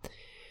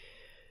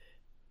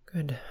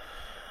 Good.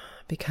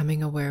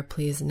 Becoming aware,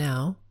 please,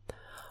 now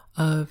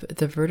of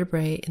the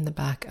vertebrae in the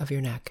back of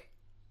your neck.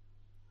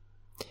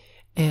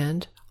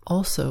 And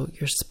also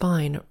your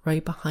spine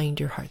right behind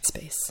your heart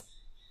space.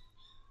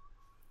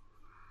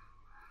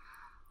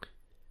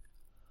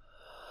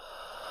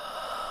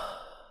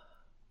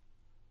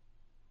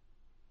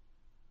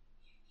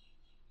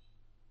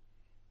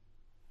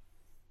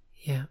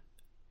 Yeah.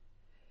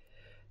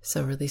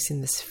 So releasing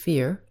this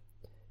fear,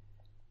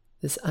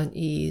 this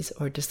unease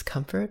or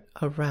discomfort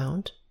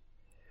around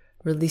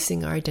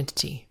releasing our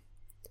identity.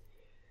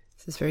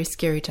 This is very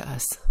scary to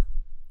us.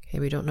 Okay,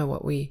 we don't know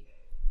what if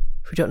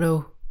we don't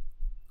know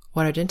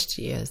what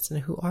identity is, then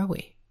who are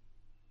we?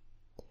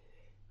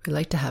 We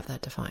like to have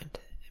that defined.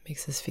 It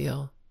makes us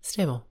feel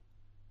stable.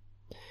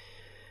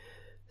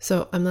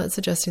 So I'm not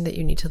suggesting that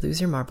you need to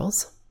lose your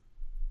marbles.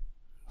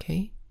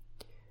 Okay?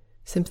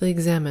 Simply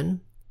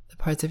examine the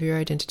parts of your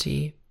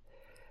identity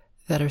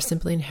that are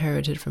simply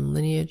inherited from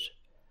lineage,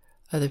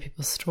 other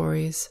people's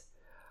stories,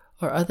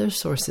 or other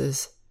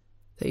sources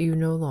that you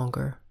no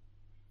longer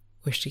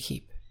wish to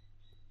keep.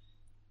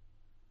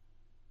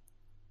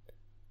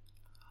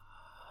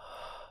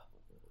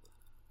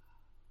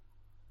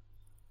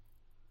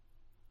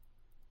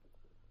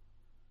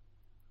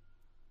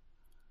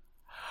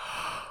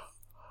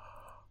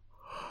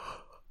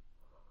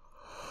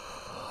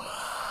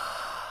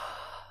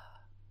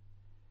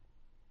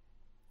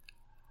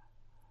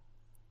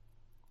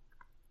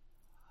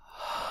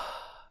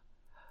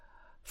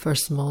 for a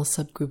small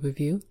subgroup of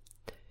you,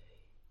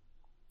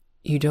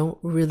 you don't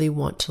really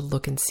want to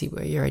look and see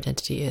where your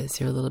identity is.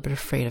 You're a little bit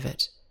afraid of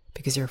it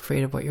because you're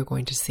afraid of what you're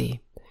going to see.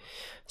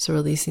 So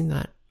releasing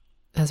that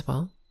as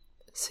well,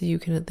 so you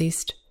can at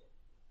least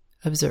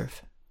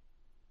observe.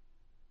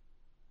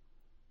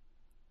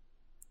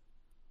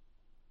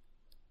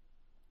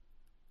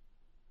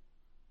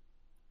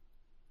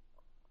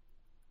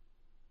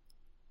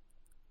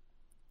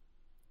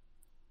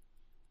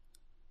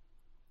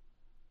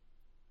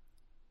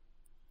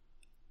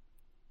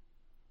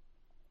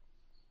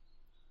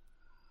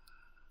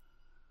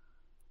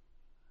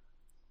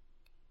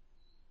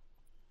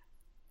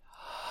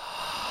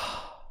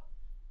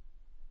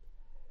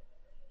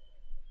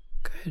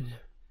 Good.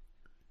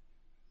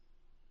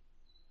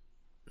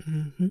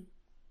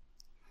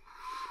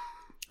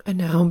 And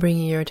now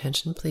bringing your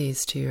attention,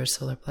 please, to your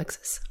solar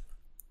plexus.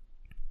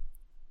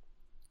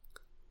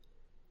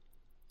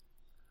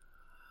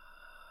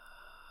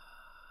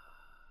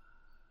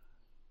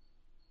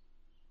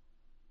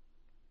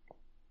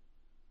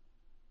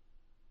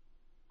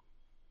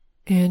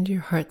 And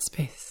your heart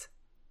space.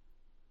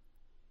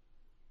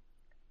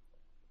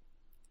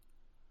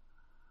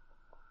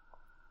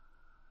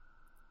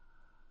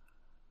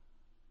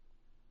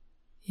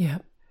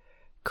 Yep,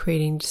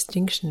 creating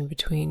distinction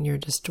between your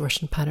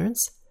distortion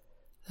patterns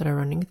that are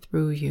running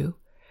through you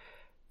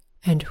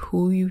and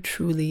who you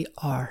truly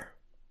are.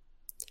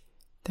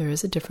 There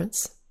is a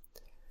difference.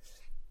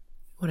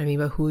 What I mean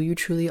by who you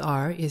truly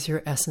are is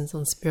your essence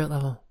on spirit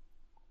level.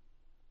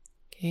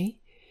 Okay?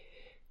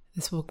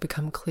 This will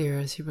become clear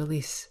as you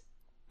release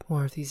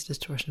more of these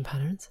distortion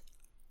patterns.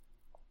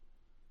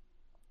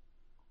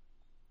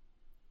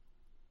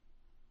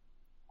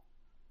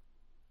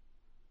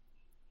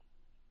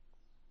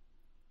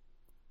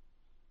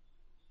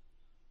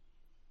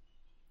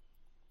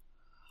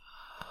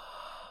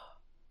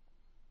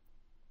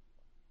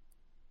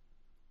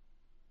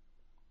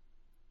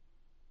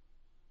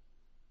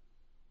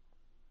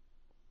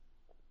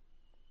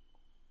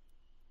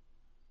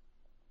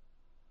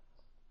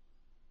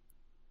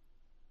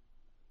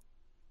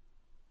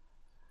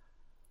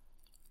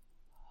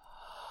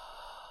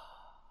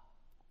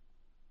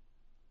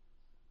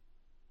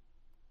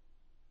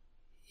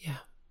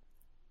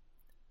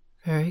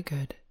 Very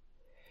good.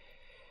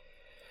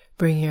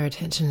 Bring your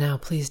attention now,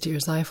 please, to your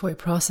xiphoid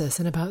process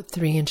and about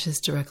 3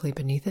 inches directly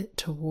beneath it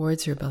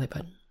towards your belly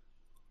button.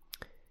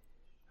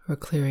 We're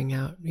clearing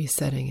out,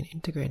 resetting, and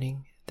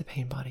integrating the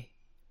pain body.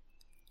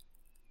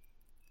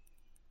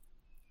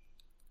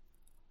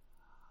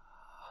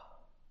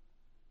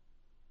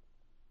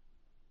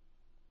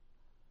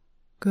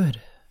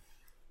 Good.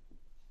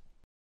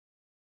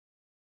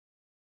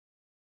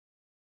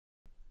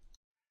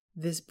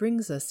 This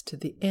brings us to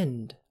the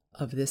end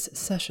of this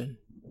session.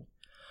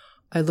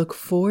 I look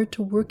forward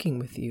to working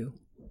with you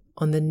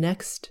on the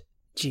next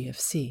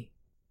GFC.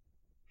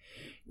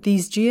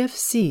 These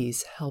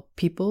GFCs help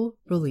people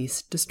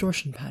release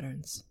distortion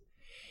patterns.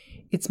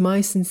 It's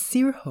my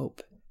sincere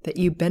hope that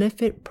you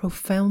benefit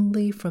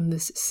profoundly from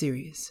this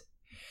series,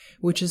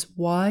 which is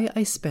why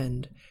I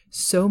spend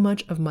so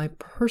much of my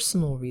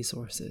personal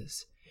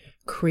resources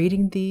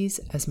creating these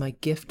as my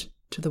gift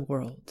to the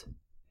world.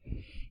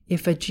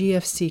 If a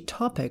GFC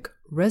topic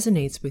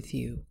resonates with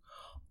you,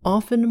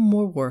 often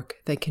more work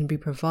that can be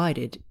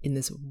provided in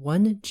this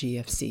one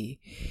GFC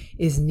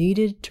is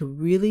needed to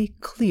really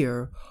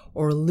clear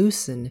or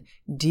loosen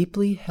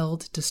deeply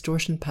held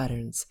distortion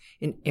patterns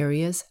in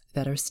areas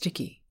that are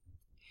sticky.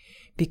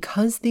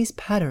 Because these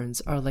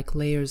patterns are like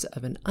layers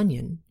of an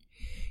onion,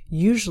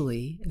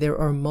 usually there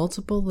are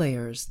multiple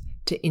layers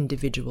to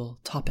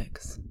individual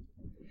topics.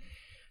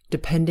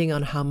 Depending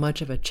on how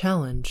much of a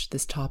challenge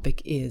this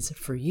topic is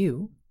for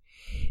you,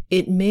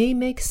 it may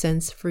make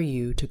sense for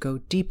you to go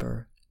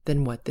deeper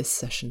than what this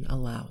session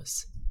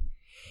allows.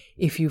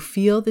 If you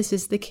feel this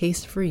is the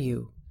case for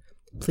you,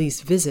 please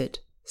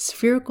visit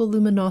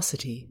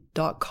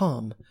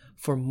sphericalluminosity.com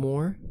for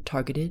more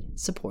targeted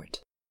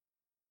support.